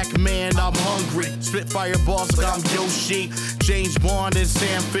 Pac-Man, I'm hungry. Spitfire boss like I'm Yoshi. James Bond and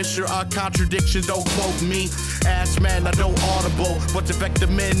Sam Fisher are contradictions, don't quote me. Ass man, I know audible, but to affect the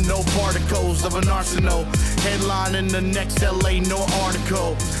men, no particles of an arsenal. Headline in the next LA, no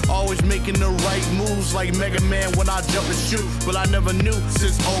article. Always making the right moves like Mega Man when I jump and shoot. But I never knew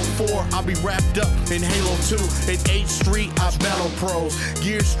since 04 I'll be wrapped up in Halo 2. In 8th Street, I battle pros.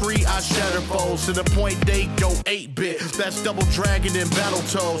 Gear Street, I shatter foes. To the point they go 8-bit. That's Double Dragon and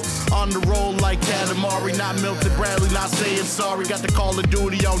Battletoads. On the road like Katamari, not Milton Bradley, not saying sorry. Got the Call of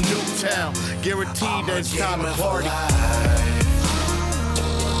Duty on Nuketown. Guaranteed that it's time to party.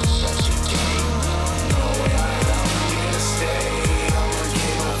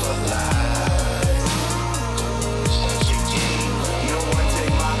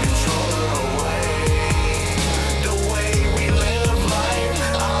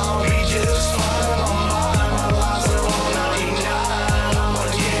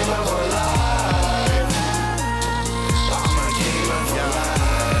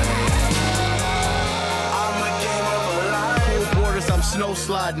 Snow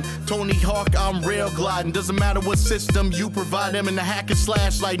sliding, Tony Hawk, I'm rail gliding. Doesn't matter what system you provide them in the hack and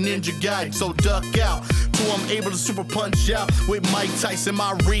slash like Ninja Gaiden. So duck out, till I'm able to super punch out with Mike Tyson,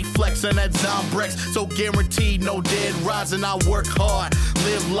 my reflex and that Zombrex. So guaranteed no dead rising. I work hard,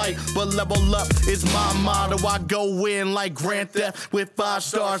 live light, but level up is my motto. I go in like Grand Theft with 5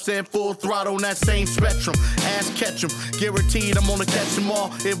 stars and full throttle on that same spectrum. Ass catch 'em, guaranteed I'm gonna catch 'em all.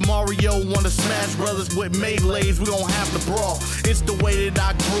 If Mario wanna smash brothers with melees, we gon' have to brawl. It's the way that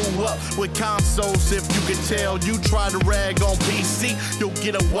I grew up with consoles. If you can tell, you try to rag on PC, you'll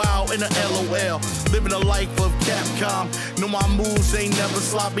get a wow and a LOL. Living a life of Capcom. Know my moves ain't never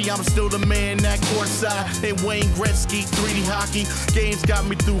sloppy. I'm still the man that courtside. And Wayne Gretzky, 3D hockey. Games got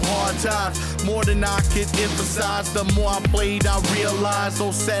me through hard times. More than I could emphasize. The more I played, I realized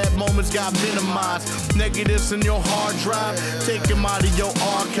those sad moments got minimized. Negatives in your hard drive, take them out of your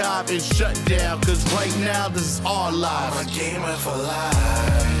archive and shut down. Cause right now, this is our life. I'm a gamer for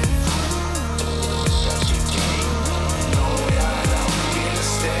life.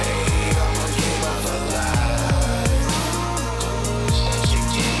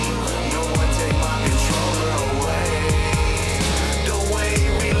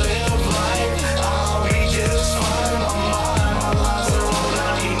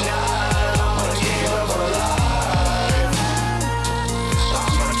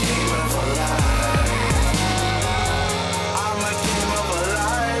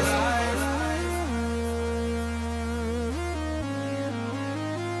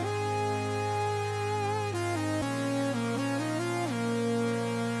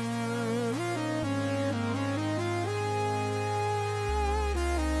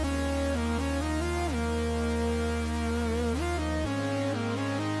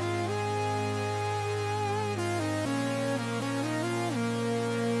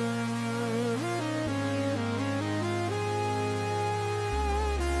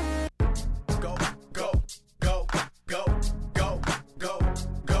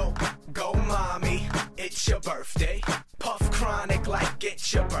 It's your birthday. Puff chronic like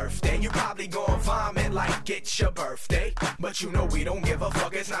it's your birthday. You probably gon' vomit like it's your birthday. But you know we don't give a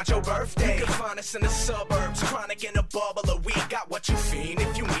fuck, it's not your birthday. You can find us in the suburbs, chronic in a bubble. We got what you fiend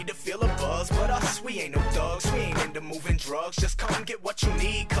if you need to feel a buzz. But us, we ain't no thugs, we ain't into moving drugs. Just come get what you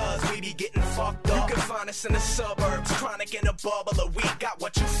need, cause we be getting fucked up. You can find us in the suburbs, chronic in a bubble. We got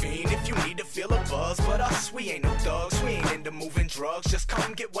what you fiend if you need to feel a buzz. But us, we ain't no thugs, we ain't into moving drugs. Just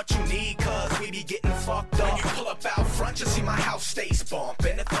come get what you need, cause we be getting fucked up. When you pull up out front, you see my house stays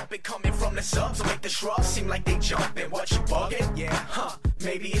bumping. The thumping coming from the subs will make the shrubs seem like they jumping. What, you bugging? Yeah, huh,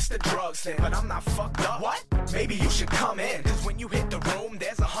 maybe it's the drugs then, but I'm not fucked up. What? Maybe you should come in, cause when you hit the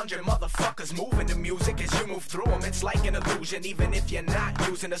 100 motherfuckers moving to music as you move through them. It's like an illusion, even if you're not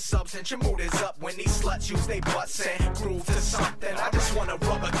using a substance. Your mood is up when these sluts use they butts and groove to something. I just wanna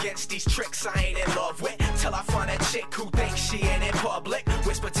rub against these tricks I ain't in love with, till I find that chick who thinks she ain't in public.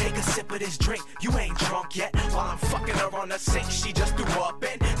 Whisper, take a sip of this drink, you ain't drunk yet. While I'm fucking her on the sink, she just threw up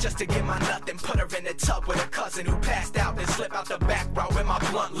in, just to get my nut and put her in the tub with a cousin who passed out, then slip out the back row with my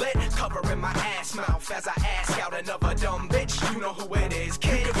blunt lit, covering my ass mouth as I ask out another dumb bitch. You know who it is,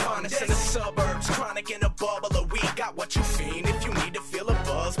 kid. You can find us in the suburbs, chronic in a bubble of weed. Got what you fiend if you need to feel a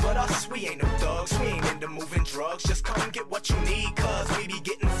buzz, but us, we ain't no thugs, we ain't into moving drugs. Just come get what you need, cause we be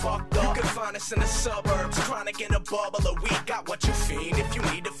getting fucked up. You can find us in the suburbs, chronic in a bubble of weed. Got what you fiend if you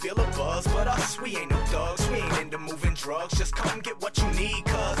need to feel a buzz, but us, we ain't no thugs, we ain't into moving drugs. Just come get what you need,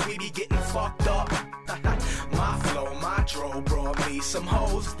 cause we be getting fucked up. My flow, my dro brought me some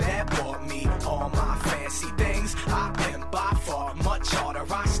hoes that bought me all my fancy things. I pimp by far much harder.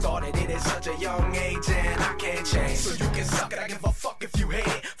 I started it at such a young age and I can't change. So you can suck it, I give a fuck if you hate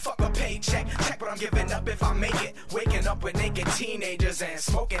it. Fuck a paycheck, check what I'm giving up if I make it. Waking up with naked teenagers and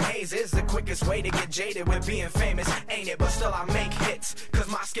smoking haze is the quickest way to get jaded with being famous, ain't it? But still I make hits, cause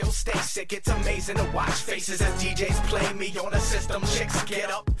my skills stay sick. It's amazing to watch faces as DJs play me on the system. Chicks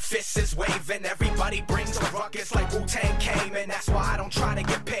get up, fists is waving, everybody brings a ruckus like Wu-Tang came. And that's why I don't try to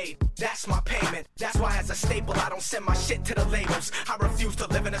get paid, that's my payment. That's why as a staple I don't send my shit to the labels. I refuse to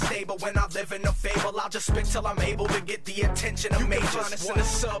live in a stable when I live in a fable. I'll just spit till I'm able to get the attention of majors. Find us in the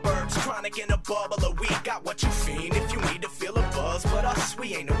suburbs, chronic in a bubble of weed. Got what you fiend if you need to feel a buzz, but us,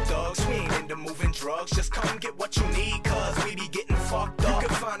 we ain't no thugs, we ain't into moving drugs. Just come get what you need, cause we be getting fucked up. You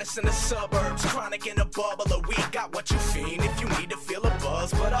can find us in the suburbs, chronic in a bubble of weed. Got what you fiend if you need to feel a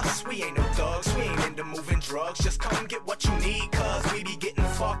buzz, but us, we ain't no thugs, we ain't into moving drugs. Just come get what you need, cause we be getting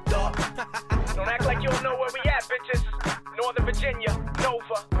fucked up. Don't act like you don't know where we at, bitches. Northern Virginia,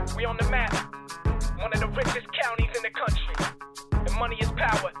 Nova, we on the map. One of the richest counties in the country. And money is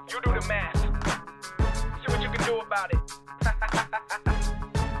power, you do the math. See what you can do about it.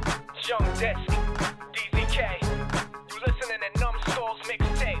 Young Desi, DZK, you listening to Numbskull's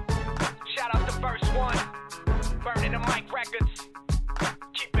mixtape. Shout out to Verse 1, Burning the Mic Records.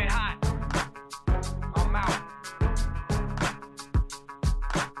 Keep it hot. I'm out.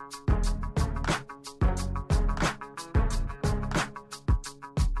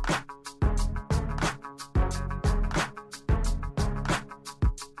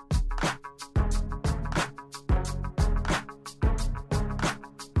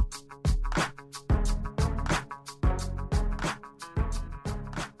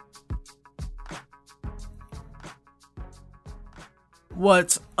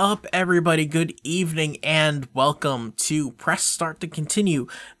 What's up, everybody? Good evening and welcome to Press Start to Continue.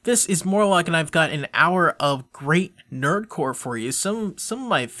 This is Morlock and I've got an hour of great nerdcore for you. Some of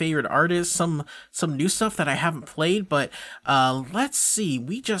my favorite artists, some new stuff that I haven't played, but let's see.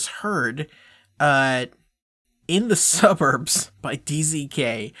 We just heard In the Suburbs by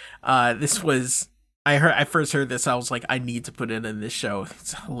DZK. This was I first heard this, I was like, I need to put it in this show.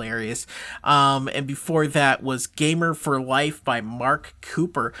 It's hilarious. And before that was Gamer for Life by Mark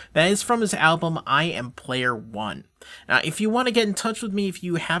Cooper. That is from his album I Am Player One. Now, if you want to get in touch with me, if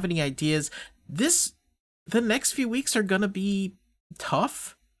you have any ideas, the next few weeks are gonna be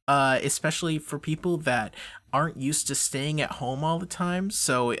tough, especially for people that aren't used to staying at home all the time.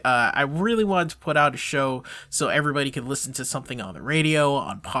 So I really wanted to put out a show so everybody could listen to something on the radio,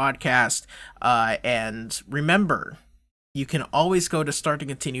 on podcast, and remember, you can always go to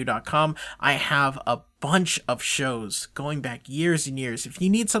starttocontinue.com. I have a bunch of shows going back years and years. If you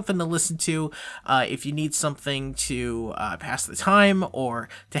need something to listen to, if you need something to pass the time or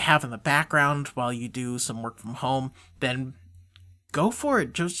to have in the background while you do some work from home, then go for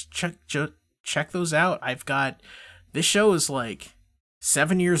it. Just check those out. I've got, this show is like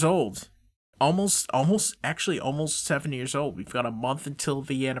 7 years old. Almost 7 years old. We've got a month until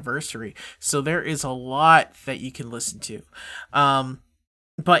the anniversary. So there is a lot that you can listen to.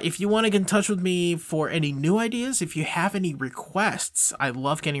 But if you want to get in touch with me for any new ideas, if you have any requests, I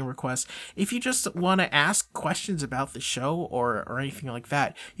love getting requests. If you just want to ask questions about the show or anything like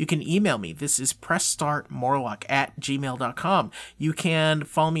that, you can email me. This is pressstartmorlock@gmail.com. You can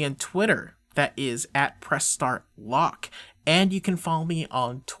follow me on Twitter. That is @pressstartlock. And you can follow me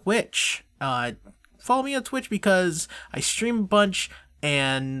on Twitch. Follow me on Twitch because I stream a bunch,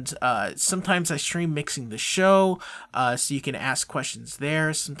 and sometimes I stream mixing the show, so you can ask questions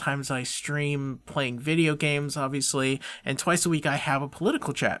there. Sometimes I stream playing video games, obviously, and twice a week I have a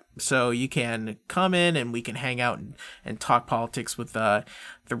political chat, so you can come in and we can hang out and talk politics with the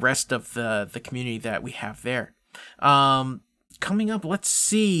rest of the community that we have there. coming up, let's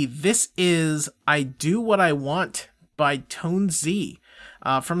see. This is I Do What I Want by Tone Z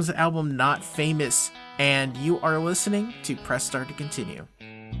from his album Not Famous. And you are listening to Press Start to Continue.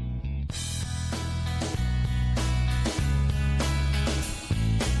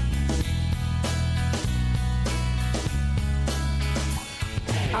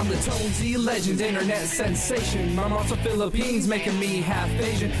 I'm the Tone Z legend, internet sensation. My mom's from Philippines, making me half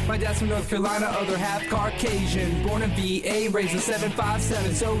Asian. My dad's from North Carolina, other half Caucasian. Born in VA, raised in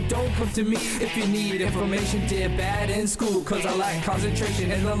 757. So don't come to me if you need information. Did bad in school, cause I lack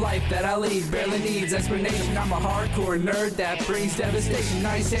concentration. And the life that I lead barely needs explanation. I'm a hardcore nerd that brings devastation.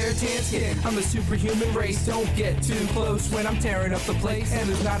 Nice hair, tan skin, I'm a superhuman race. Don't get too close when I'm tearing up the place. And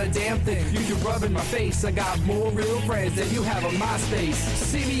there's not a damn thing you can rub in my face. I got more real friends than you have on MySpace.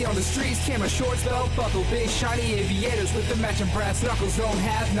 See me on the streets, camera shorts, belt buckle, big shiny aviators with the matching brass knuckles. Don't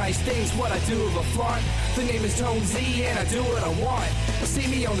have nice things, what I do of a flaunt. The name is Tone Z and I do what I want. See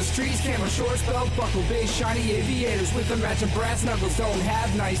me on the streets, camera shorts, belt buckle, big shiny aviators with the matching brass knuckles. Don't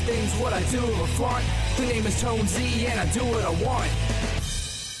have nice things, what I do of a flaunt. The name is Tone Z and I do what I want.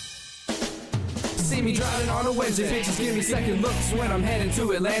 See me driving on a Wednesday, bitches give me second looks when I'm heading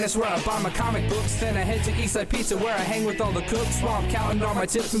to Atlantis where I buy my comic books. Then I head to Eastside Pizza where I hang with all the cooks while I'm counting all my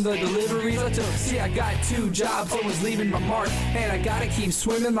tips from the deliveries I took. See, I got 2 jobs, always leaving my mark, and I gotta keep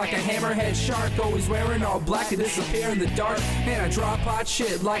swimming like a hammerhead shark. Always wearing all black and disappear in the dark, and I drop hot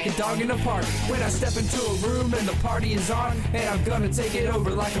shit like a dog in a park. When I step into a room and the party is on, and I'm gonna take it over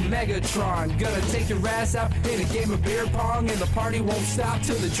like a Megatron. Gonna take your ass out in a game of beer pong, and the party won't stop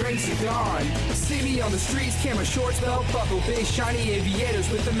till the drinks are gone. See me on the streets, camera shorts, belt buckle, big shiny aviators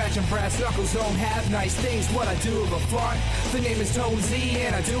with the matching brass knuckles. Don't have nice things, what I do of a flaunt. The name is Tone Z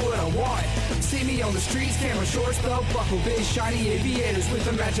and I do what I want. See me on the streets, camera shorts, belt buckle, big shiny aviators with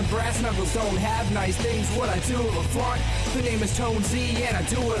the matching brass knuckles. Don't have nice things, what I do of a flaunt. The name is Tone Z and I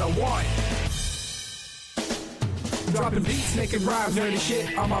do what I want. Dropping beats, making rhymes, nerdy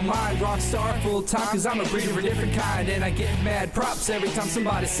shit on my mind. Rockstar full time, cause I'm a breeder of a different kind. And I get mad props every time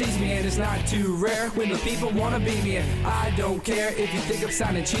somebody sees me. And it's not too rare when the people wanna be me. And I don't care if you think I'm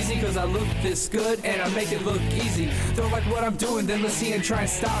sounding cheesy, cause I look this good and I make it look easy. Don't like what I'm doing, then let's see and try and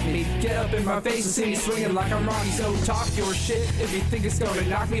stop me. Get up in my face and see me swinging like I'm Ronnie. So talk your shit if you think it's gonna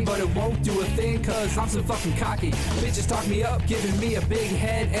knock me, but it won't do a thing, cause I'm so fucking cocky. Bitches talk me up, giving me a big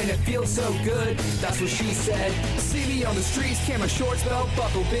head, and it feels so good, that's what she said. See me on the streets, camera shorts, belt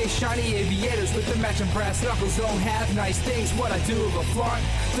buckle, big shiny aviators with the matching brass knuckles. Don't have nice things, what I do of a flaunt.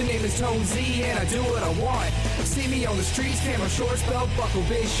 The name is Tone Z and I do what I want. See me on the streets, camera shorts, belt buckle,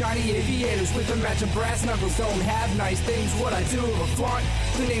 big shiny aviators with the matching brass knuckles. Don't have nice things, what I do of a flaunt.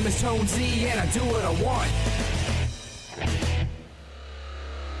 The name is Tone Z and I do what I want.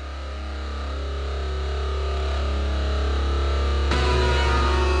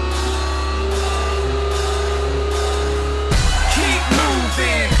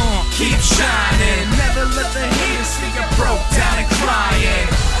 Keep shining, never let the haters see you broke down and crying.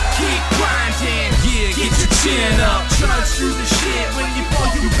 Keep grinding, yeah, get your chin up. Trudge through the shit, when you fall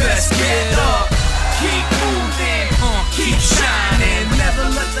you best get up. Keep moving, keep shining, never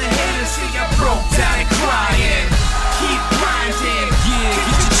let the haters see you broke down and crying. Keep grinding, yeah,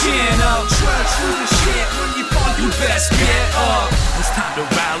 get your chin up. Trudge through the shit, when you fall you best get up. It's time to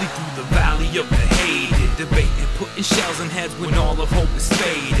rally through the valley of the hated, debating, putting shells in heads when all of hope is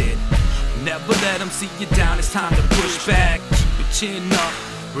faded. Never let them see you down, it's time to push back. Keep your chin up,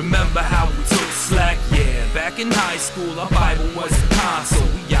 remember how we took slack. Yeah, back in high school, our Bible was a console.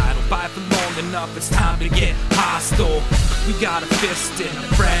 We idle by for long enough, it's time to get hostile. We got a fist and a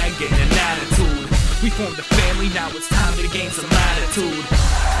frag and an attitude. We formed a family, now it's time to gain some latitude.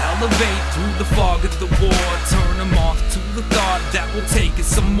 Elevate through the fog of the war, turn them off to the thought that we'll take it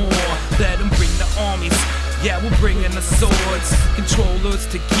some more. Let them bring the armies, yeah, we're bringing the swords. Controllers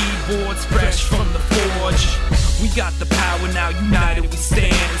to keyboards, fresh from the forge. We got the power now, united we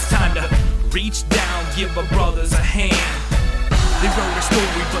stand. It's time to reach down, give our brothers a hand. They wrote a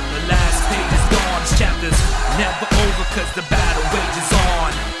story, but the last page is gone. This chapter's never over, cause the battle wages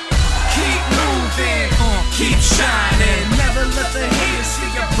on. Keep moving, keep shining, never let the haters see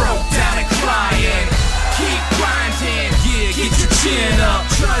you broke down and crying. Keep grinding, yeah, get your chin up.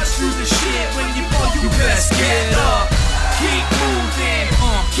 Trudge through the shit, when you fall you best get up. Keep moving,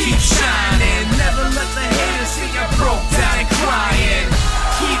 keep shining, never let the haters see you broke down and crying.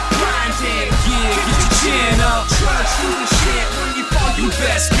 Keep grinding, yeah, get your chin up. Trudge through the shit, when you fall you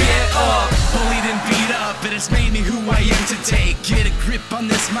best get up. Bullied and beat up, but it's made me who I am today. Get a grip on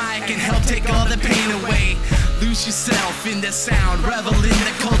this mic and help take all the pain away. Lose yourself in the sound, revel in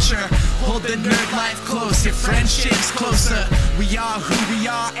the culture. Hold the nerd life close, your friendship's closer. We are who we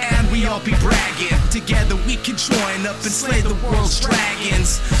are and we all be bragging. Together we can join up and slay the world's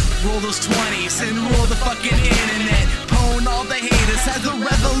dragons. Roll those 20s and roll the fucking internet. Pwn all the haters, has the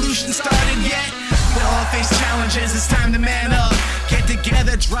revolution started yet? We all face challenges, it's time to man up. Get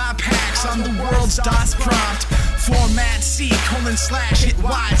together, drop hacks on the world's DOS prompt. Format C, :/ hit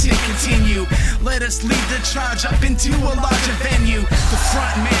Y to continue. Let us lead the charge up into a larger venue. The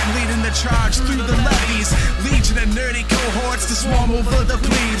front man leading the charge through the levees. Legion of nerdy cohorts to swarm over the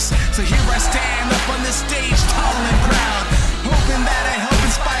plebes. So here I stand up on this stage, tall and proud, hoping that I help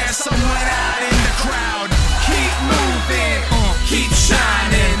inspire someone out in the crowd. Keep moving, keep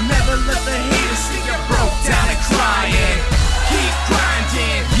shining. Never let the haters see you broke down and crying. Keep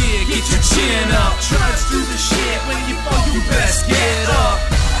grinding, yeah, get your chin up. Trudge through the shit, when you fall, you best get up.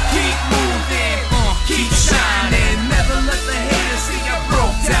 Keep moving, keep shining. Never let the haters see you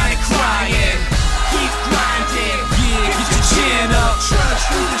broke down and crying. Keep grinding, yeah, get your chin up. Trudge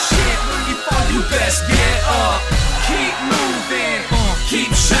through the shit, when you fall, you best get up. Keep moving,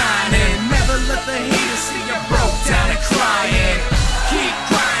 keep shining. Never let the haters see you broke down and crying. Keep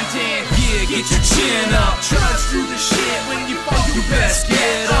grinding, yeah, get your chin up. Trudge through the shit, when you fall, you best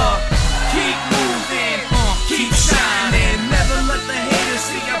get up. Keep moving, keep shining. Never let the haters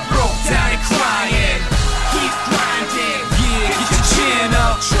see you broke down and crying. Keep grinding, yeah, get your chin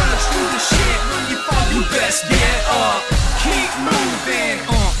up. Trudge through the shit, when you fall, you best get up. Keep moving,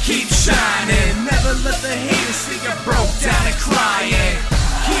 keep shining. Never let the haters see you broke down and crying.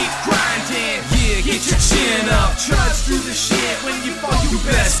 Keep grinding, yeah, get your chin up. Trudge through the shit, when you fall, you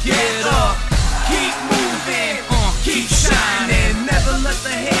best get up. Keep moving, keep shining. Never let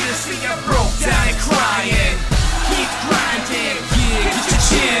the haters see you broke down and crying. Keep grinding, yeah, get your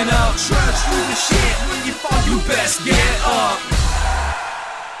chin up. Trudge through the shit, when you fall, you best get up.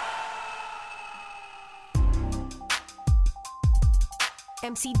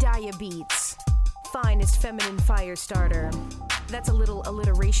 MC Diabeats, finest feminine fire starter. That's a little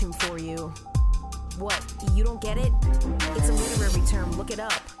alliteration for you. What, you don't get it? It's a literary term, look it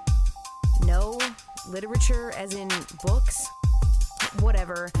up. No? Literature as in books?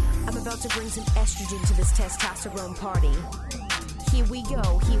 Whatever, I'm about to bring some estrogen to this testosterone party. Here we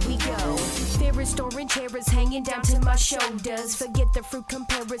go, here we go. Ferris orange hair is hanging down to my shoulders. Forget the fruit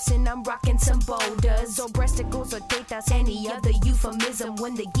comparison, I'm rocking some boulders. Or breasticles or tetas, any other euphemism.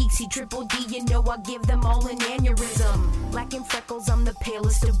 When the geeks see triple D, you know I give them all an aneurysm. Lacking freckles, I'm the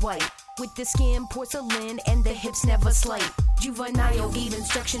palest of white. With the skin porcelain and the hips never slight. Juvenile gave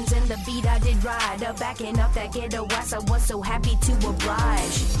instructions and the beat I did ride. Backing up that ghetto ass, I was so happy to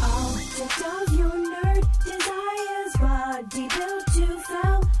oblige. Object of your nerd desires, body built to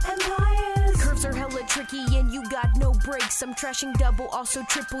fell empires. Curves are hella tricky and you got no breaks. I'm trashing double, also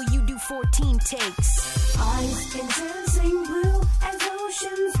triple, you do 14 takes. Eyes intensing blue as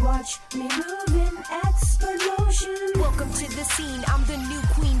oceans, watch me move in expert motion. Welcome to the scene, I'm the new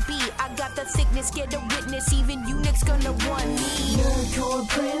queen bee. I got the thickness, get a witness, even eunuchs gonna want me. Nerdcore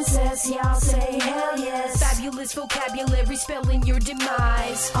princess, y'all say hell yes. Fabulous vocabulary, spelling your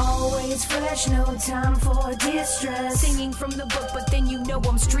demise. Always fresh, no time for distress. Singing from the book, but then you know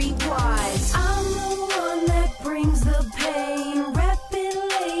I'm streetwise. I'm the one that brings the pain, reppin'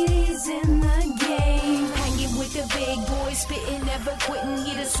 ladies in the game. Hanging with the big boys, spitting, never quitting.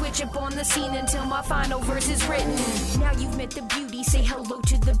 Here to switch up on the scene until my final verse is written. Now you've met the beauty, say hello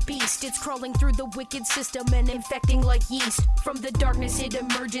to the beast. It's crawling through the wicked system and infecting like yeast. From the darkness it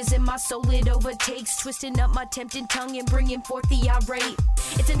emerges, in my soul it overtakes, twisting up my tempting tongue and bringing forth the irate.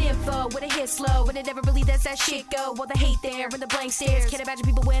 It's an info with a hit slow, and it never really lets that shit go. While the hate there and the blank stares, can't imagine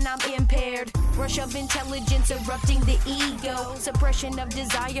people when I'm impaired. Rush of intelligence erupting the ego, suppression of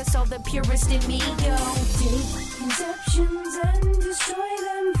desire, saw the purest in me go. Take conceptions and destroy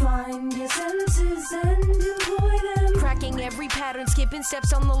them, find your senses and employ them. Cracking every pattern, skipping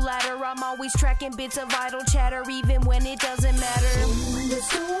steps on the ladder. I'm always tracking bits of idle chatter, even when it doesn't matter. In the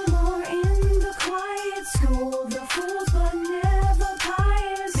storm or in the quiet school, the fools but never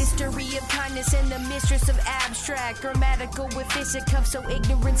pious. Mystery of kindness and the mistress of abstract, grammatical with fisticuffs, so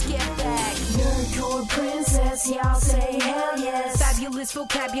ignorance get back. Nerdcore princess, y'all say hell yes. Fabulous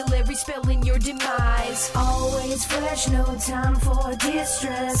vocabulary, spelling your demise. Always fresh, no time for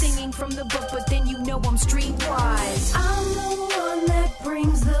distress. Singing from the book, but then you know I'm streetwise. I'm the one that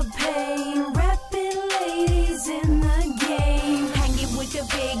brings the pain, reppin' ladies in the game. Hanging with the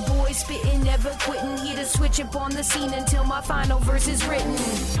big boys, spitting, never quitting. Here to switch up on the scene until my final verse is written.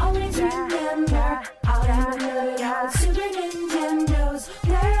 Always remember, out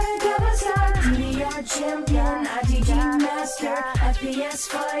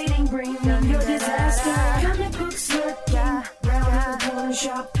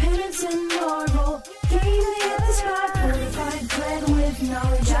Photoshop, penance and marble. Gave me at the spot, fortified, bled with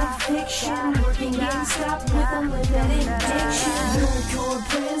knowledge of fiction. Working GameStop with unlimited addiction. Unicorn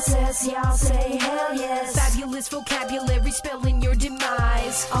princess, y'all say hell yes. Fabulous vocabulary spelling your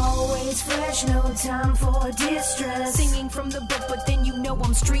demise. Always fresh, no time for distress. Singing from the book, but then you know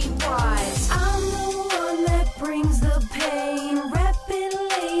I'm streetwise. I'm the one that brings the pain. Reppin'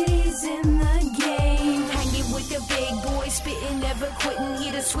 ladies in the game. Hanging with the big boys, spitting, never quitting.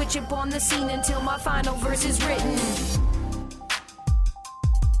 Here to switch up on the scene until my final verse is written.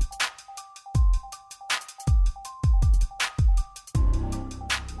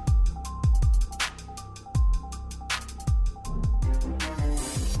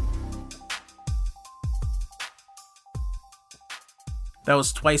 That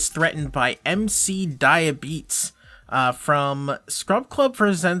was Twice Threatened by MC Diabetes from Scrub Club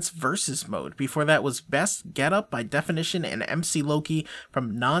Presents Versus Mode. Before that was Best Get Up by Definition and MC Loki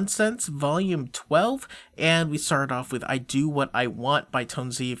from Nonsense Volume 12. And we started off with I Do What I Want by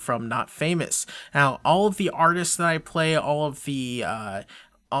Tonzi from Not Famous. Now, all of the artists that I play, all of the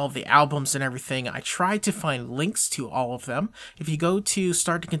albums and everything, I tried to find links to all of them. If you go to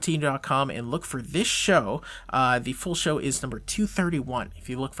starttocontinue.com and look for this show, the full show is number 231. If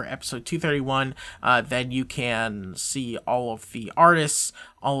you look for episode 231, then you can see all of the artists,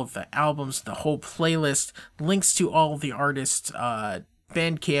 all of the albums, the whole playlist, links to all of the artists,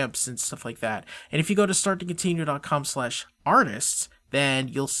 band camps and stuff like that. And if you go to starttocontinue.com/artists, then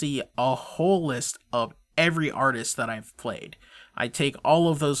you'll see a whole list of every artist that I've played. I take all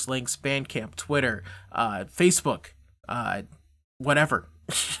of those links, Bandcamp, Twitter, Facebook, whatever,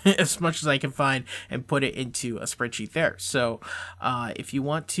 as much as I can find, and put it into a spreadsheet there. So if you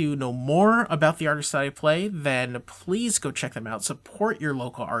want to know more about the artists that I play, then please go check them out. Support your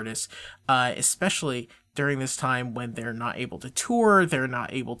local artists, especially during this time when they're not able to tour, they're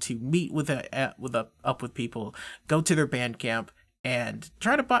not able to meet with people. Go to their Bandcamp and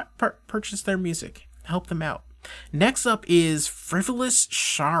try to purchase their music. Help them out. Next up is Frivolous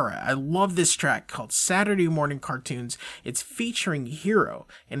Shara. I love this track called Saturday Morning Cartoons. It's featuring Hero,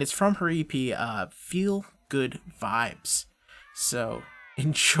 and it's from her EP, Feel Good Vibes. So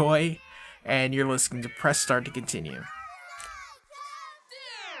enjoy, and you're listening to Press Start to Continue.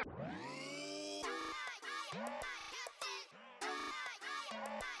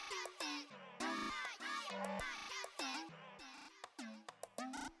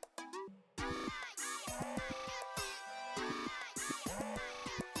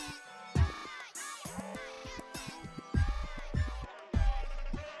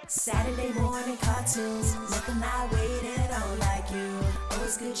 Saturday morning cartoons, nothing I waited on like you.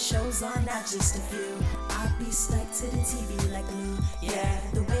 Always good shows on, not just a few. I'll be stuck to the TV like glue. Yeah,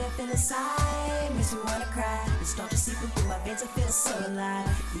 the way I feel inside makes me wanna cry. It starts to seep through my veins, I feel so alive.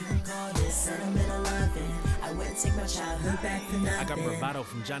 You can call this sentimental loving. I wouldn't take my childhood back for nothing. I got bravado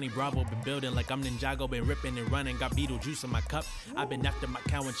from Johnny Bravo, been building like I'm Ninjago, been ripping and running, got Beetlejuice in my cup. I've been after my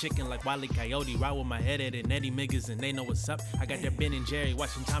cow and chicken like Wile E. Coyote, ride with my head at it, Eddie Miggins, and they know what's up. I got that Ben and Jerry,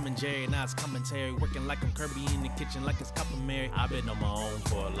 watching Tom and Jerry, now it's commentary, working like I'm Kirby in the kitchen like it's Cup of Mary. I've been on my own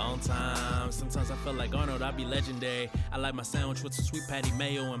for a long time, sometimes I feel like Arnold, I'll be legendary. I like my sandwich with some sweet patty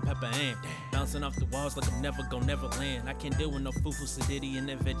mayo and pepper and bouncing off the walls like I'm never land. I can't deal with no foo-foo Sadiddy and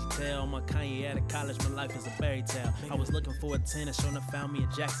that veggie tail. I'm a Kanye out of college, my life is a fairy tale. I was looking for a 10 and sure enough found me a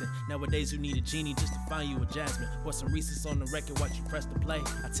Jackson. Nowadays you need a genie just to find you a Jasmine. Pour some Reese's on the record, watch you press the play.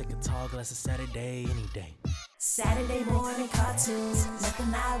 I take a tall glass of Saturday any day. Saturday morning cartoons,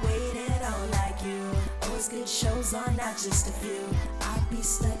 nothing I waited on like you. Always good shows on, not just a few. I'll be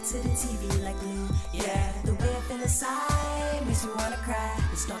stuck to the TV like glue. Yeah, the way I feel inside makes me wanna cry.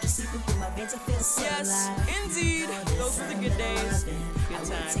 It starts to seep through my veins, I feel so alive. Yes, indeed, those were the good days. I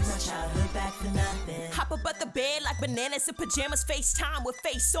wouldn't take my childhood back for nothing. Hop up at the bed like bananas in pajamas, FaceTime with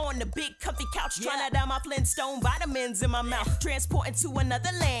face on the big comfy couch, trying to down my Flintstone vitamins in my mouth, transporting to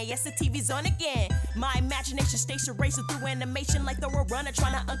another land. Yes, the TV's on again. My imagination station racing through animation like the runner,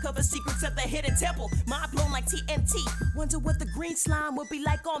 trying to uncover secrets of the hidden temple. Mind blown like TNT. Wonder what the green slime would be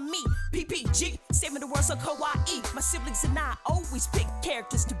like on me. PPG, saving the world so kawaii. My siblings and I always pick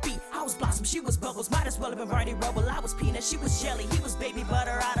characters to be. I was Blossom, she was Bubbles. Might as well have been Barney Rubble. I was Peanut, she was Jelly. He was Baby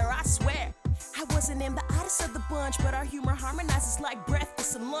Butter Otter, I swear. I wasn't in the oddest of the bunch, but our humor harmonizes like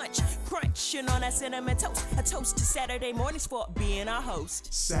breakfast and lunch. Crunching on that cinnamon toast. A toast to Saturday mornings for being our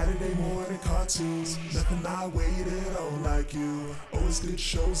host. Saturday morning cartoons, nothing I waited on like you. Always good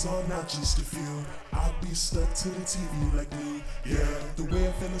shows on, not just a few. I'll be stuck to the TV like glue. Yeah, the way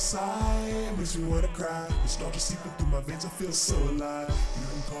I feel inside makes me wanna cry. It starts to seep through my veins, I feel so alive. You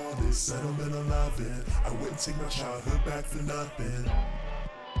can call this sentimental loving. I wouldn't take my childhood back for nothing.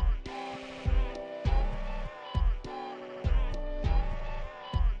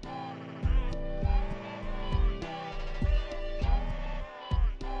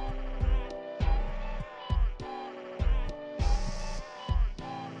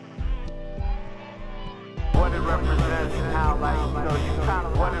 it represents and how, like, you know, you kind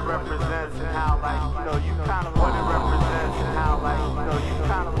of what it represents and how, like, you know, you kind of what it represents and how, like, you know, you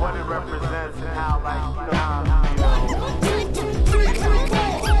kind of what it represents and how, like, you know,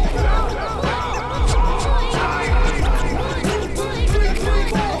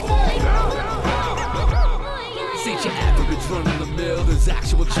 Your average run in the mill, there's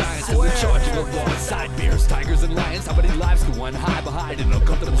actual giants and they're charging alongside bears, tigers, and lions. How many lives can one hide behind an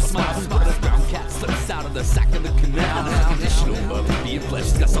uncomfortable smile? Spotted brown cat slips out of the sack in the canal. Conditional love of being flesh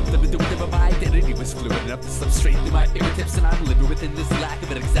has got something to do with it, but my identity was fluid enough to slip straight through my fingertips, and I'm living within this lack of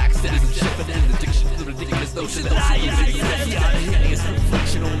an exact citizenship and an addiction to the ridiculous notion that I exist beyond a hideous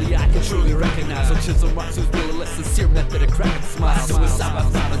reflection. Only I can truly recognize on chisel rocks whose will a less sincere method of cracking smiles. Suicide by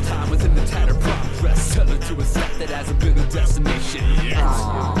thought of time within the tattered progress, tethered to a step that hasn't been a destination yet.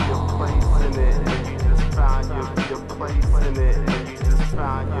 Your place in it, and you just found your place in it, and you just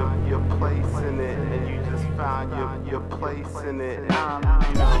found your place in it, and you just found your place in it.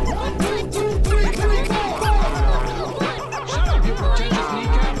 Shut up, you pretentious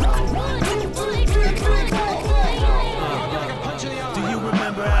kneecap. Do you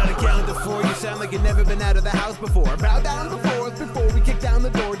remember how to count to 4? You sound like you've never been out of the house before. Bow down to the floors before we kick down the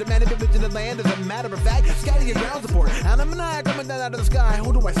door. Demanding privilege in the land, as a matter of fact, scatting your ground support. And I'm an eye coming down out of the sky.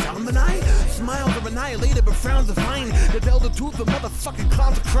 Who do I sound the night? Smiles are annihilated, but frowns are fine. To tell the truth, the motherfucking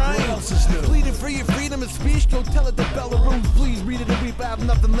clowns are crying. Pleading for your freedom of speech, go tell it to Belarus. Please read it and weep, I have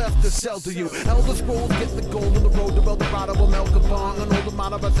nothing left to sell to you. Elder scrolls, get the gold on the road to El Dorado will melt the bong. An older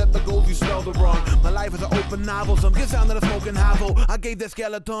model, I set the goals, you spelled it wrong. My life is an open novel, some get sound of a smoking hovel. I gave that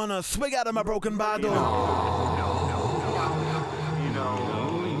skeleton a swig out of my broken bottle.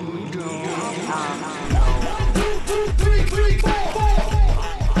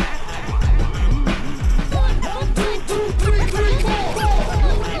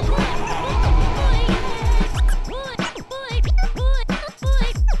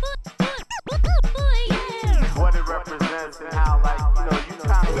 What it represents and how, like, you know, you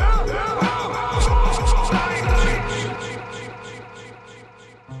kind of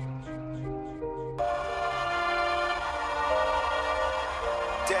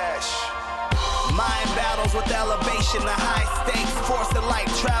Dash. Mind battles with elevation to high stakes. Forcing life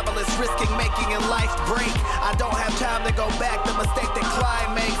travelers, risking making a life break. I don't have time to go back. The mistake that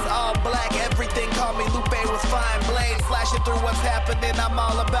Klein makes. All black, everything. Call me Lupe with fine blades. Slashing through what's happening. I'm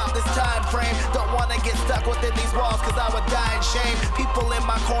all about this time frame. Don't wanna get stuck within these walls, cause I would die in shame. People in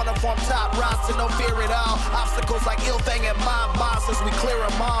my corner form top roster, no fear at all. Obstacles like ill thing and mob monsters, we clear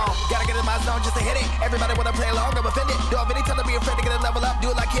them all. Gotta get in my zone just to hit it. Everybody wanna play along, I'm offended. Do I really tell to be afraid to get a level up?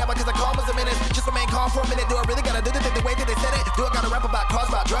 Do it like yeah, because I calm as a minute. Just remain calm for a minute. Do I really gotta do the thing the way that they said it? Do I gotta rap about cars,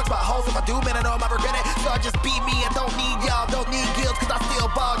 about drugs, about hoes? If I do, man, I know I might regret it. So I just be me and don't need y'all, don't need guilds, cause I still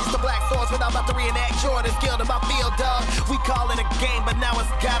ball. Just a black swords when I'm about to reenact Jordan's guild in my field, dog. We call it a game, but now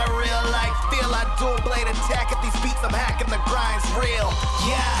it's got a real life feel. I dual blade attack at these beats, I'm hacking, the grind's real.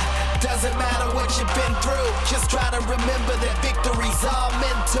 Yeah, doesn't matter what you've been through, just try to remember that victory's all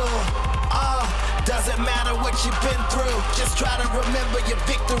mental. Doesn't matter what you've been through, just try to remember your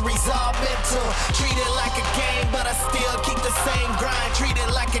victory's all mental. Treat it like a game, but I still keep the same grind. Treat it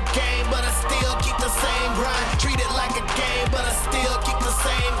like a game, but I still keep the same grind. Treat it like a game, but I still keep the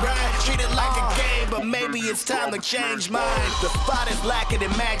same grind. Treat it like a game, but maybe it's time to change mine. The spot is lacking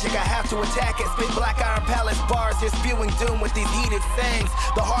in magic, I have to attack it. Spit black iron palace bars, you're spewing doom with these heated sayings.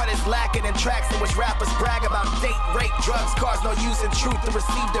 The heart is lacking in tracks in which rappers brag about date, rape, drugs, cars, no use in truth to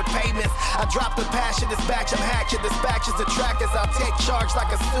receive their payments. I drop the passion, dispatch, I'm hatching, dispatches, detractors. I'll take charge like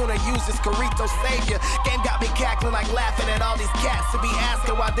a sooner uses Carrito Savior. Game got me cackling like laughing at all these cats to be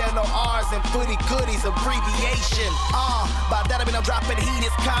asking why there no R's and footy goodies, abbreviation. By that I mean I'm dropping heat,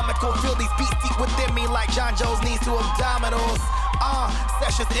 it's comical. Feel these beats deep within me like John Joe's knees to abdominals.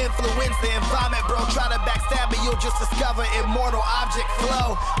 Sessions influence the environment, bro. Try to backstab me, you'll just discover immortal object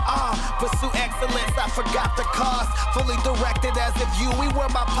flow. Pursue excellence, I forgot the cost. Fully directed as if we were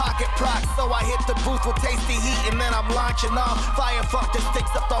my pocket procs. So I hit the booth with tasty heat and then I'm launching off. Fire fuck that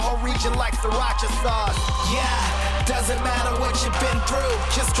sticks up the whole region like sriracha sauce. Yeah, doesn't matter what you've been through,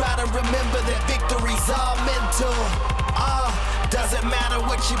 just try to remember that victory's all mental. Doesn't matter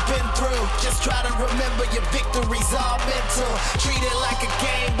what you've been through, just try to remember your victory's all mental. Treat it like a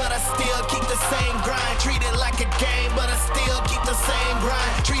game, but I still keep the same grind. Treat it like a game, but I still keep the same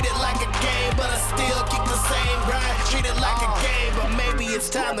grind. Treat it like a game, but I still keep the same grind. Treat it like a game, but maybe it's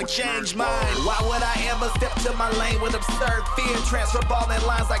time to change mine. Why would I ever step to my lane with absurd fear? Transfer ball in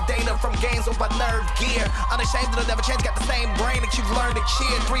lines like data from games with my nerve gear. Unashamed that I never change, got the same brain that you've learned to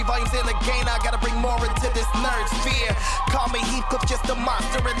cheer. 3 volumes in the game, I gotta bring more into this nerd sphere. Call me Heathcliff, just a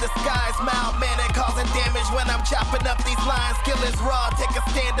monster in disguise. Mild man and causing damage when I'm chopping up these lines. Skill is raw, take a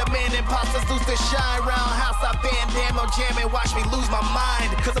stand, a man, imposters lose their shine. Roundhouse, I Van Damme, no jamming, watch me lose my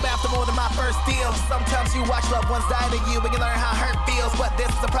mind. Cause I'm after more than my first deal. Sometimes you watch loved ones die to you and you learn how hurt feels. But this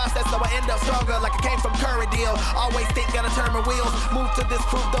is a process, so I end up stronger like I came from curry deal. Always think, gotta turn my wheels. Move to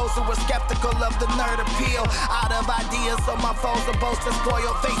disprove those who were skeptical of the nerd appeal. Out of ideas, so my foes are boasting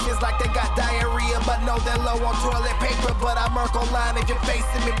spoiled faces like they got diarrhea. But know they're low on toilet paper. But I murk online if you're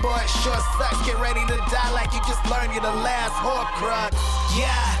facing me, boy, it sure sucks. Get ready to die like you just learned you're the last Horcrux.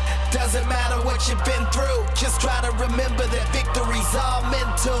 Yeah, doesn't matter what you've been through. Just try to remember that victory's all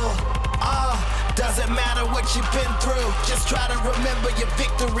mental. Doesn't matter what you've been through. Just try to remember your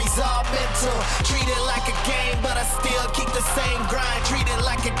victory's all mental. Treat it like a game, but I still keep the same grind. Treat it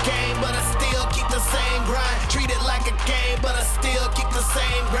like a game, but I still keep the same grind. Treat it like a game, but I still keep the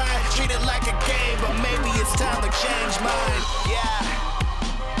same grind. Treat it like a game, but maybe it's time to change mine. Yeah.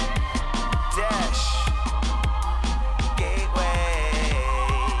 Dash. Gateways.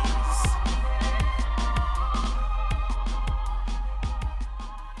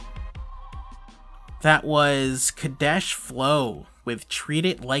 That was Kadesh Flow with Treat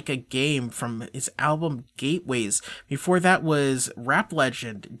It Like a Game from his album Gateways. Before that was rap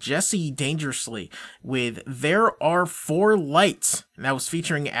legend Jesse Dangerously with There Are Four Lights. And that was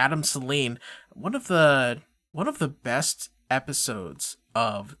featuring Adam Saline. One of the best episodes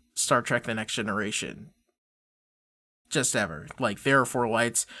of Star Trek The Next Generation just ever. Like, There Are Four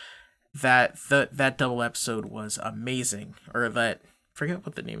Lights. That double episode was amazing. Or that, forget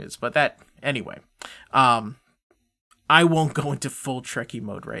what the name is, but that, anyway. I won't go into full Trekkie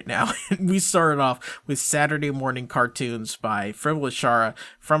mode right now. We started off with Saturday Morning Cartoons by Frivolous Shara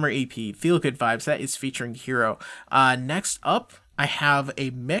from her EP Feel Good Vibes. That is featuring Hero. Next up, I have a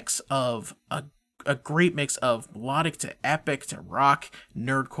mix of a great mix of melodic to epic to rock,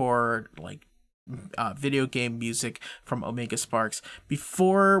 nerdcore, like video game music from Omega Sparks.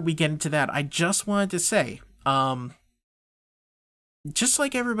 Before we get into that, I just wanted to say, just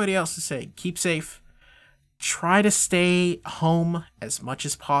like everybody else is saying, keep safe. Try to stay home as much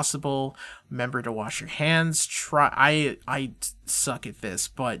as possible. Remember to wash your hands. I suck at this,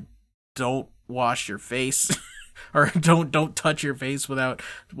 but don't wash your face or don't touch your face without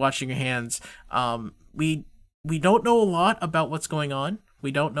washing your hands. We don't know a lot about what's going on.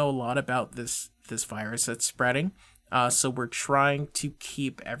 We don't know a lot about this virus that's spreading. So we're trying to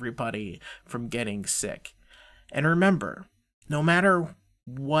keep everybody from getting sick. And remember, no matter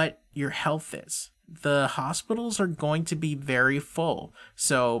what your health is, the hospitals are going to be very full.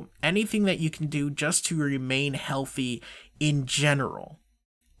 So anything that you can do just to remain healthy in general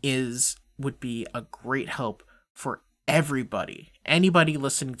would be a great help for everybody. Anybody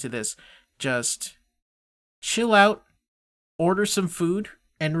listening to this, just chill out, order some food,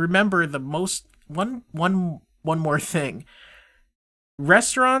 and remember one more thing.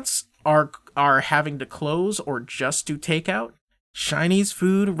 Restaurants are having to close or just do takeout. Chinese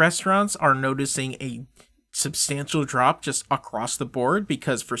food restaurants are noticing a substantial drop just across the board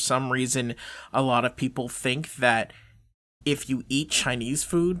because for some reason a lot of people think that if you eat Chinese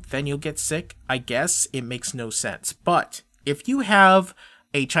food then you'll get sick. I guess it makes no sense. But if you have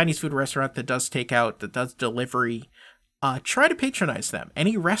a Chinese food restaurant that does takeout, that does delivery, try to patronize them.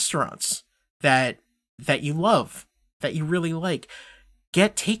 Any restaurants that you love, that you really like,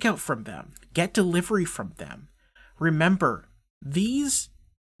 get takeout from them, get delivery from them. Remember, these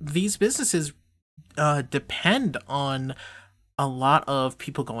businesses depend on a lot of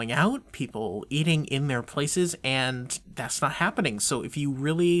people going out, people eating in their places, and that's not happening. So if you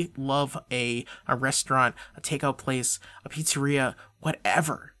really love a restaurant, a takeout place, a pizzeria,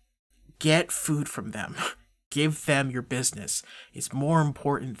 whatever, get food from them. Give them your business. It's more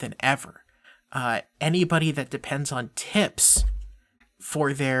important than ever. Anybody that depends on tips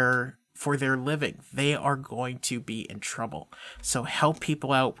for their living, they are going to be in trouble. So help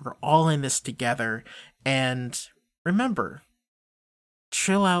people out. We're all in this together. And remember,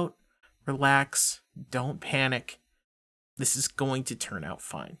 chill out, relax, don't panic. This is going to turn out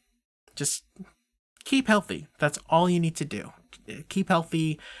fine. Just keep healthy. That's all you need to do. Keep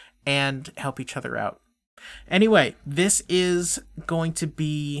healthy and help each other out. Anyway, this is going to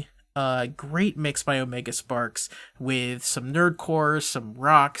be a great mix by Omega Sparks with some nerdcore, some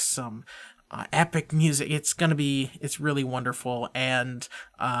rock, some epic music. It's really wonderful. And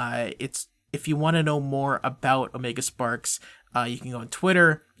if you want to know more about Omega Sparks, you can go on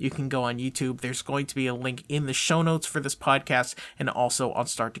Twitter, you can go on YouTube. There's going to be a link in the show notes for this podcast and also on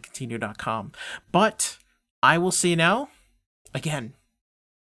starttocontinue.com. But I will see you now. Again,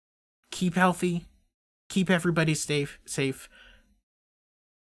 keep healthy, keep everybody safe.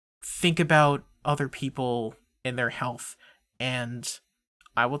 Think about other people and their health. And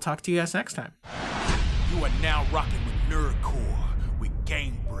I will talk to you guys next time. You are now rocking with Nerdcore with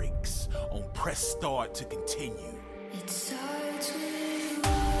Game Breaks on Press Start to continue. It starts with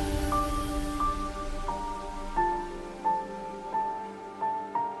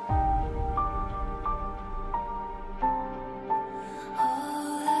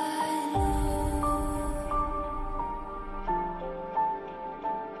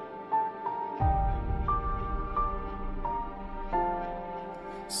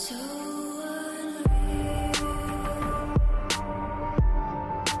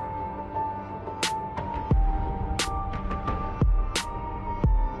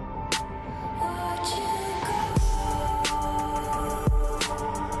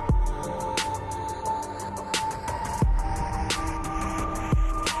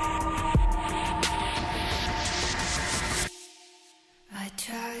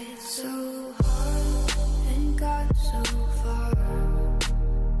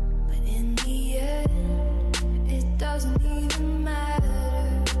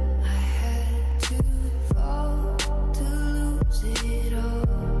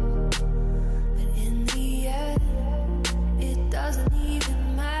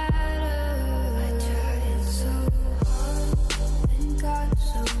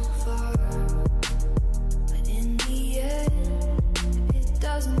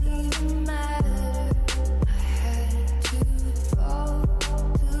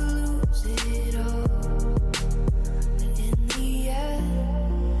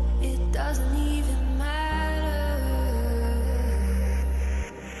doesn't even matter.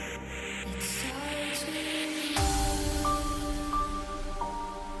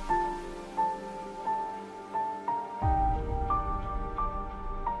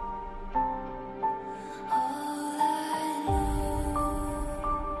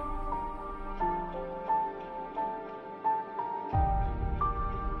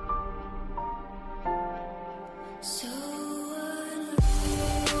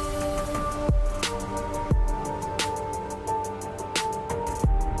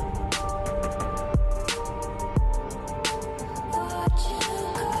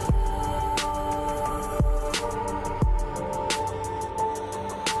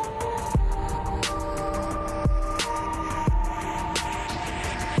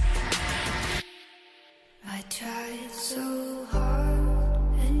 I tried so hard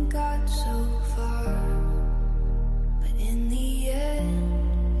and got so far, but in the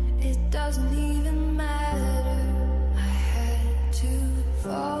end, it doesn't even matter. I had to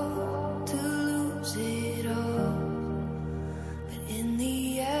fall to lose it all, but in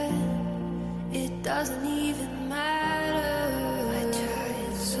the end, it doesn't even matter.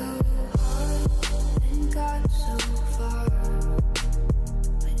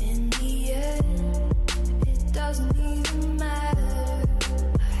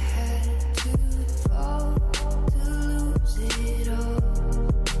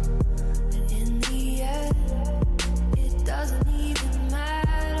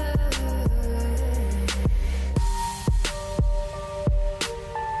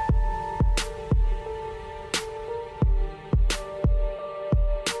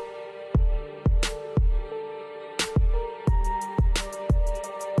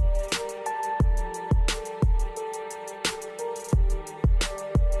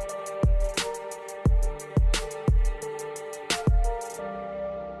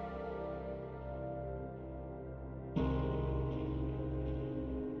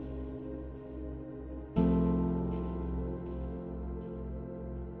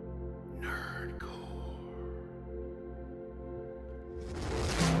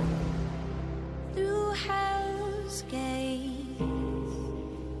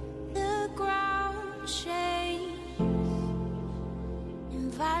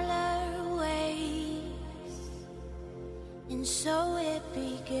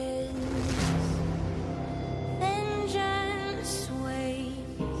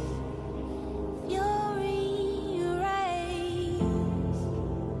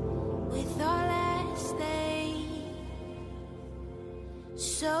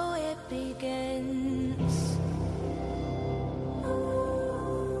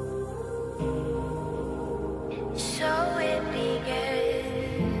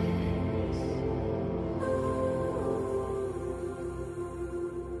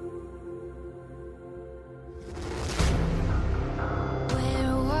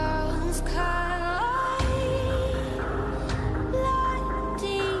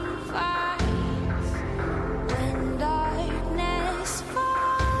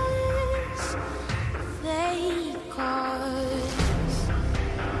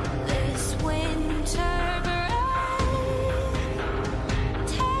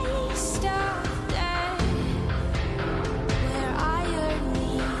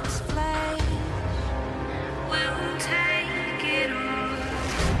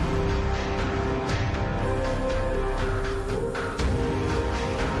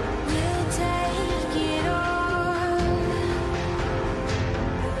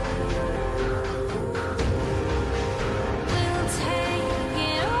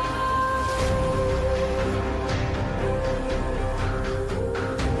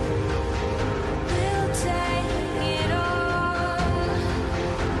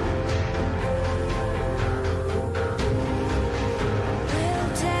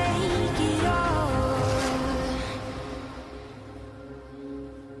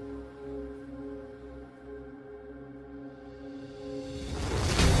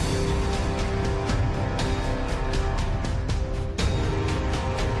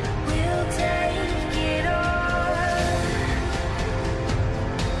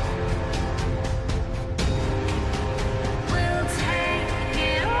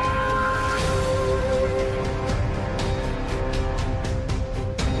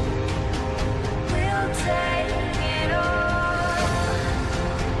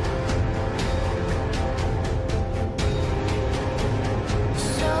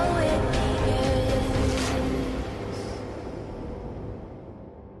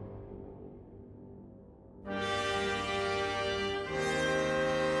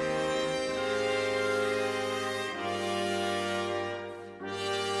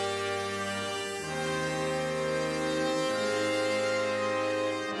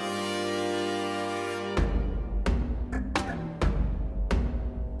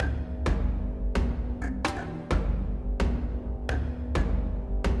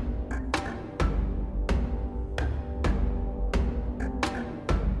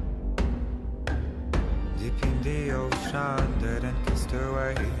 deep in the ocean, dead and cast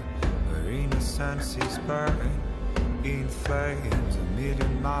away, where innocence is burned in flames. A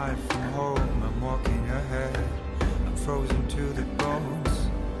million miles from home, I'm walking ahead, I'm frozen to the bones.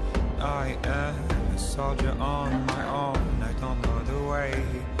 I am a soldier on my own, I don't know the way,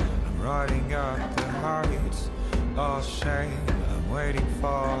 I'm riding up the heights of shame. I'm waiting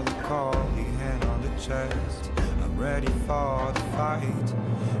for the call, the hand on the chest, I'm ready for the fight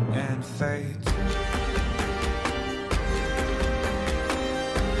and fate.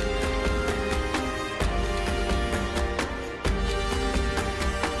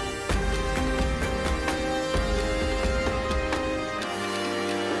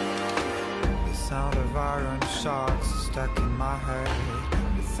 Sound of iron shots stuck in my head.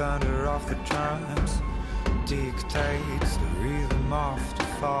 The thunder of the drums dictates the rhythm of the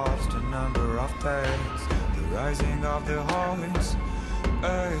thoughts, the number of days, the rising of the horns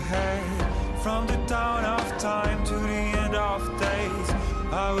ahead. From the dawn of time to the end of days,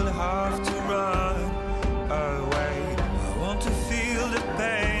 I will have to run away. I want to feel the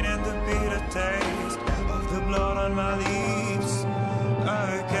pain and the bitter taste of the blood on my lips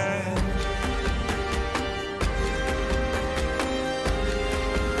again.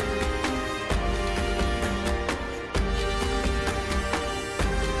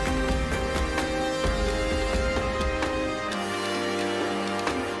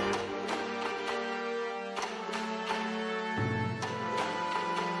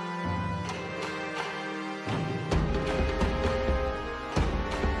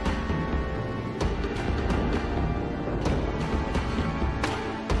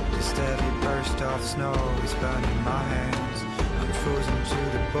 Of snow is burning my hands, I'm frozen to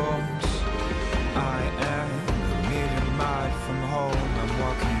the bones. I am a million miles from home, I'm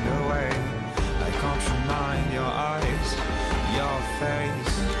walking away, I can't remind your eyes, your face.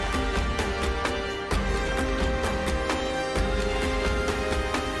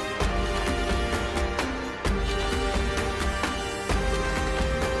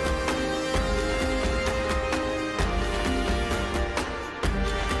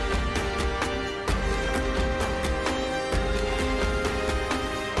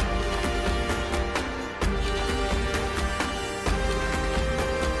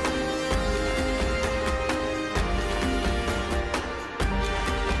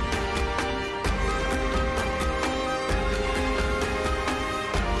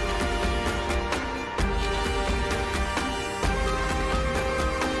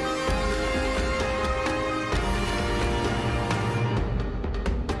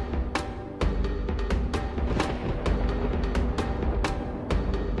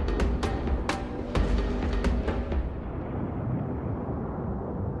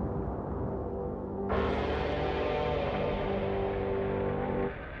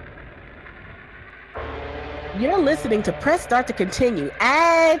 You're listening to Press Start to Continue.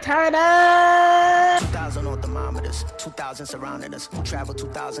 Hey, turn up! 2,000 on thermometers, 2,000 surrounding us. Travel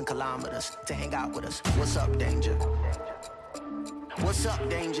 2,000 kilometers to hang out with us. What's up, danger? What's up,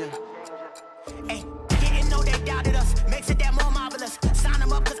 danger? Hey, didn't know they doubted us. Makes it that more marvelous. Sign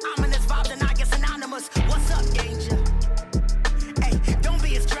them up, cause ominous vibes and I get synonymous. What's up, danger? Hey, don't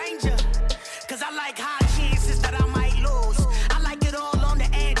be a stranger. Cause I like high chances that I might lose. I like it all on the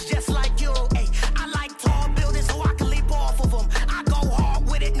edge, just like you. Hey, I like tall buildings so I can leap off of them. I go hard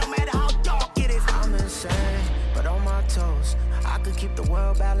with it no matter how dark it is. I'm insane, but on my toes. I could keep the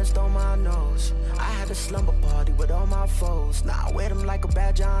world balanced on my nose. I had a slumber party with all my foes. Now I wear them like a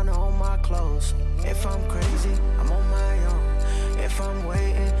badge on all my clothes. If I'm crazy, I'm on my own. If I'm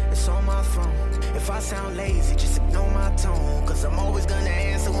waiting, it's on my throne. If I sound lazy, just ignore my tone. Cause I'm always gonna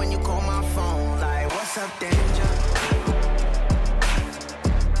answer when you call my phone. Like, what's up, danger?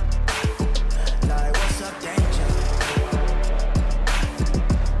 Like, what's up, danger?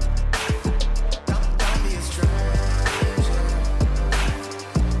 Don't be a stranger.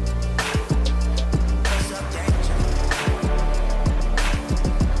 What's up, danger?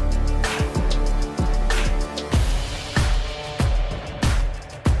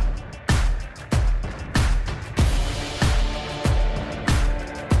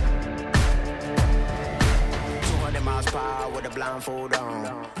 200 miles per hour with a blindfold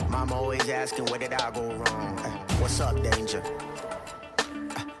on. Mama always asking, where did I go wrong? What's up, danger?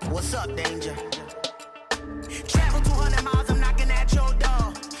 What's up, danger? Travel 200 miles, I'm knocking at your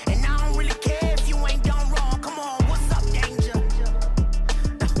door. And I don't really care if you ain't done wrong. Come on, what's up, danger?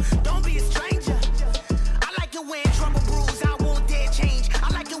 Don't be a stranger. I like it when trouble brews, I won't dare change. I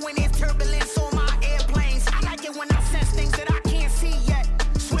like it when there's turbulence on my airplanes. I like it when I sense things that I can't see yet.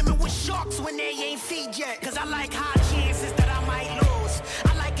 Swimming with sharks when they ain't feed yet. Cause I like high chances that I might lose.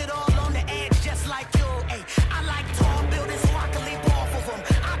 I like it all on the edge, just like you. Ay,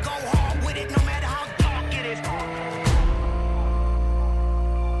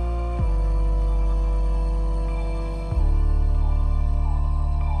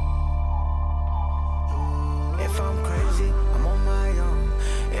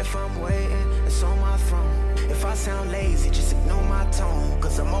 I sound lazy, just ignore my tone.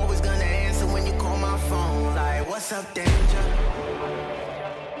 Cause I'm always gonna answer when you call my phone. Like, what's up, danger?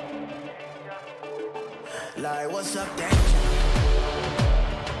 Like, what's up, danger?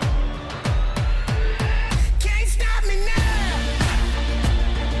 Can't stop me now.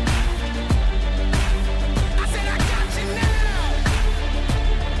 I said I got you now.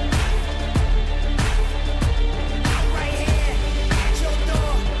 I'm right here at your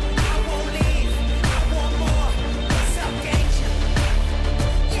door. I won't leave. I want more. What's up, danger?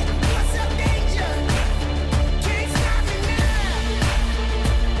 Yeah, what's up, danger? Can't stop me now.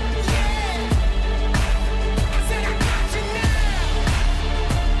 Yeah. I said I got you now.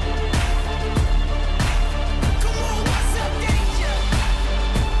 Come on, what's up, danger?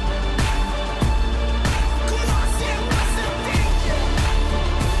 Come on, I said what's up, danger?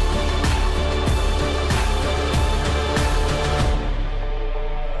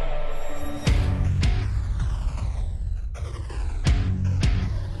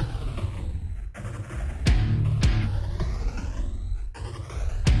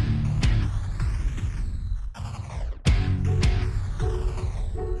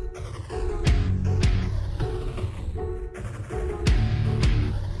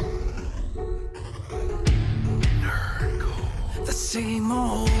 The same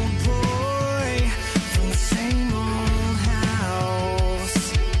old boy from the same old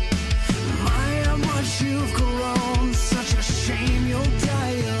house. My, how much you've grown. Such a shame you'll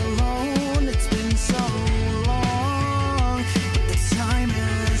die alone. It's been so long, but the time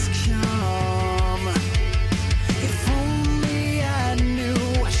has come. If only I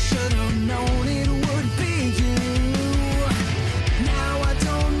knew, I should have known it would be you. Now I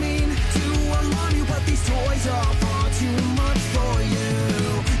don't mean to alarm you, but these toys are far too much for you.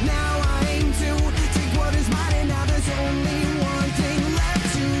 Now I aim to take what is mine, and now there's only one thing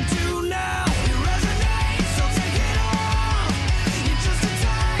left to do now. It resonates, so take it all. You're just in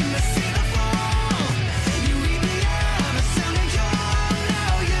time to see the fall. You read the sounding call.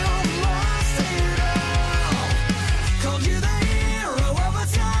 Now you've lost it all. Called you the hero of a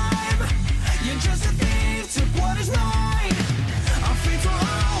time. You're just a thief, took what is mine. Our fates were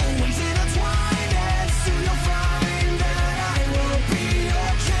always intertwined, and soon you'll find that I will be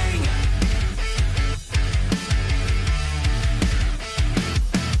your king.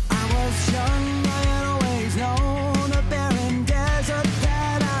 I was young, I had always known a barren desert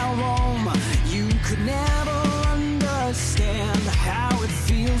that I roam. You could never understand how it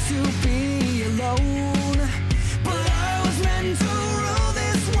feels to be alone. But I was meant to rule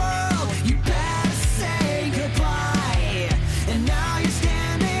this world. You better say goodbye. And now you're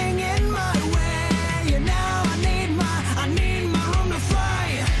standing in my way. And now I need my room to fly.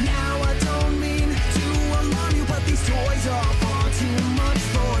 Now I don't mean to alarm you, but these toys are far too much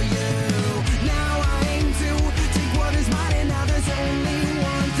for you. Now I aim to take what is mine, and now there's only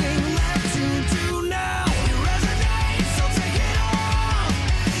one thing left to do now. It resonates, so take it all.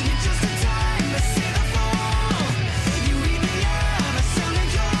 You're just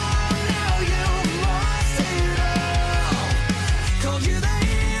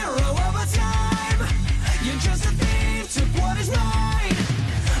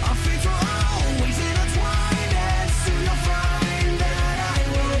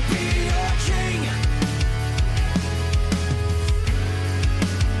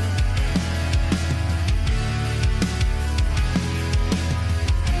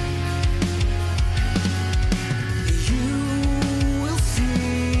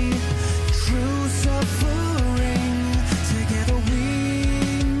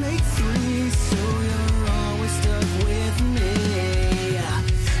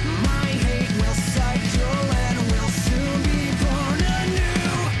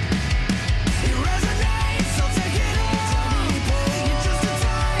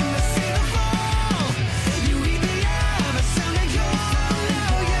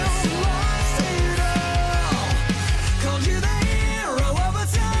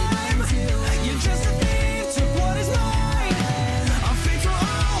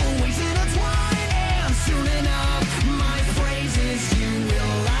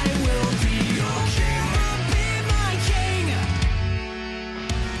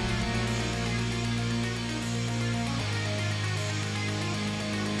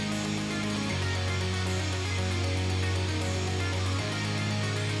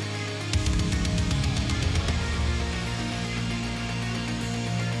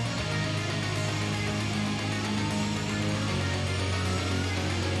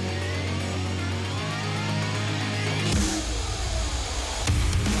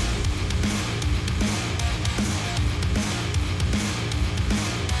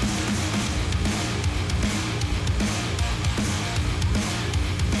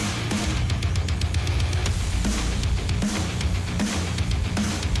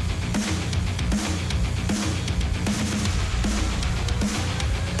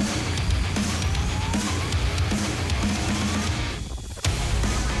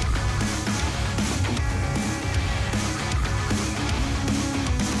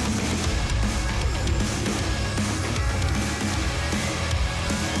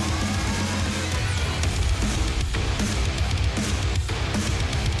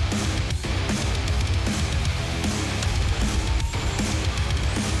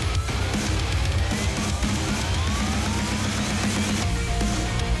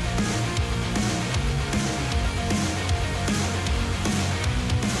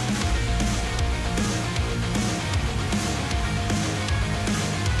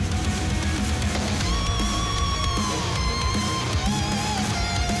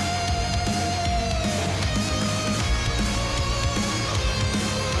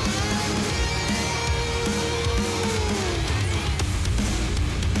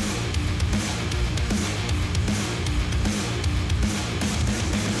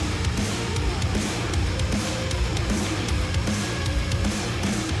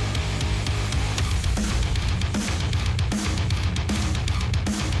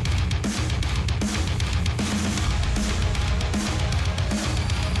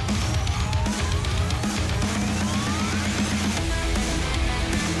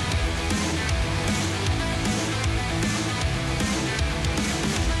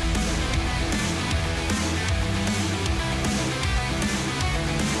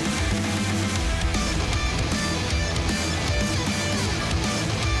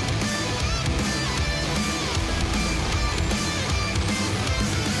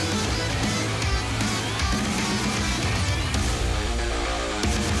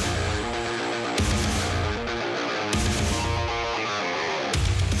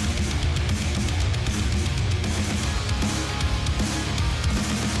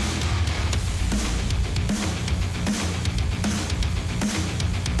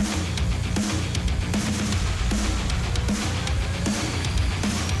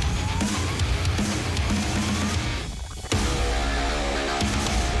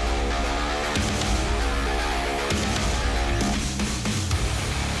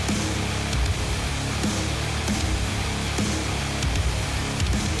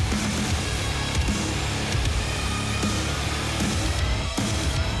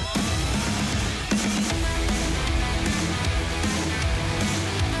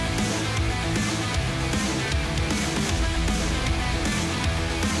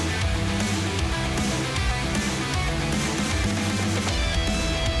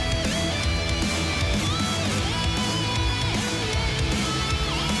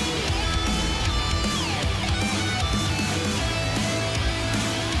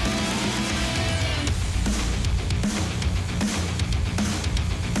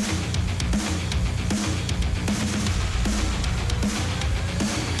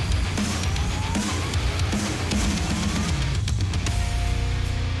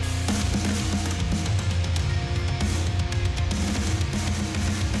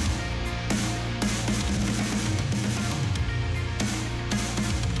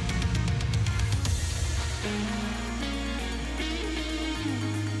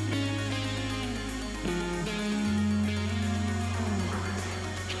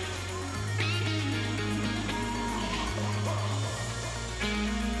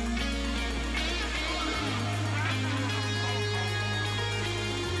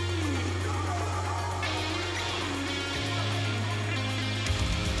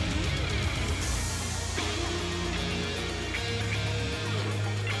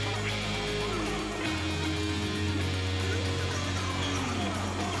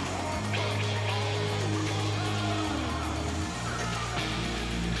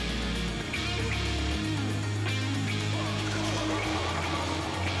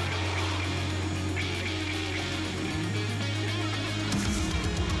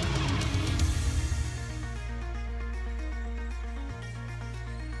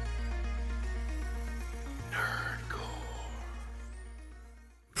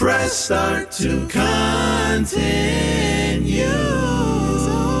Press start to continue.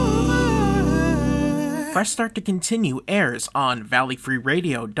 Press Start to Continue airs on Valley Free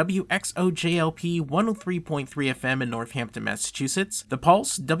Radio, WXOJLP 103.3 FM in Northampton, Massachusetts, The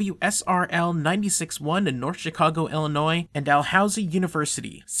Pulse, WSRL 96.1 in North Chicago, Illinois, and Dalhousie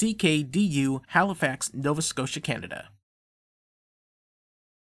University, CKDU, Halifax, Nova Scotia, Canada.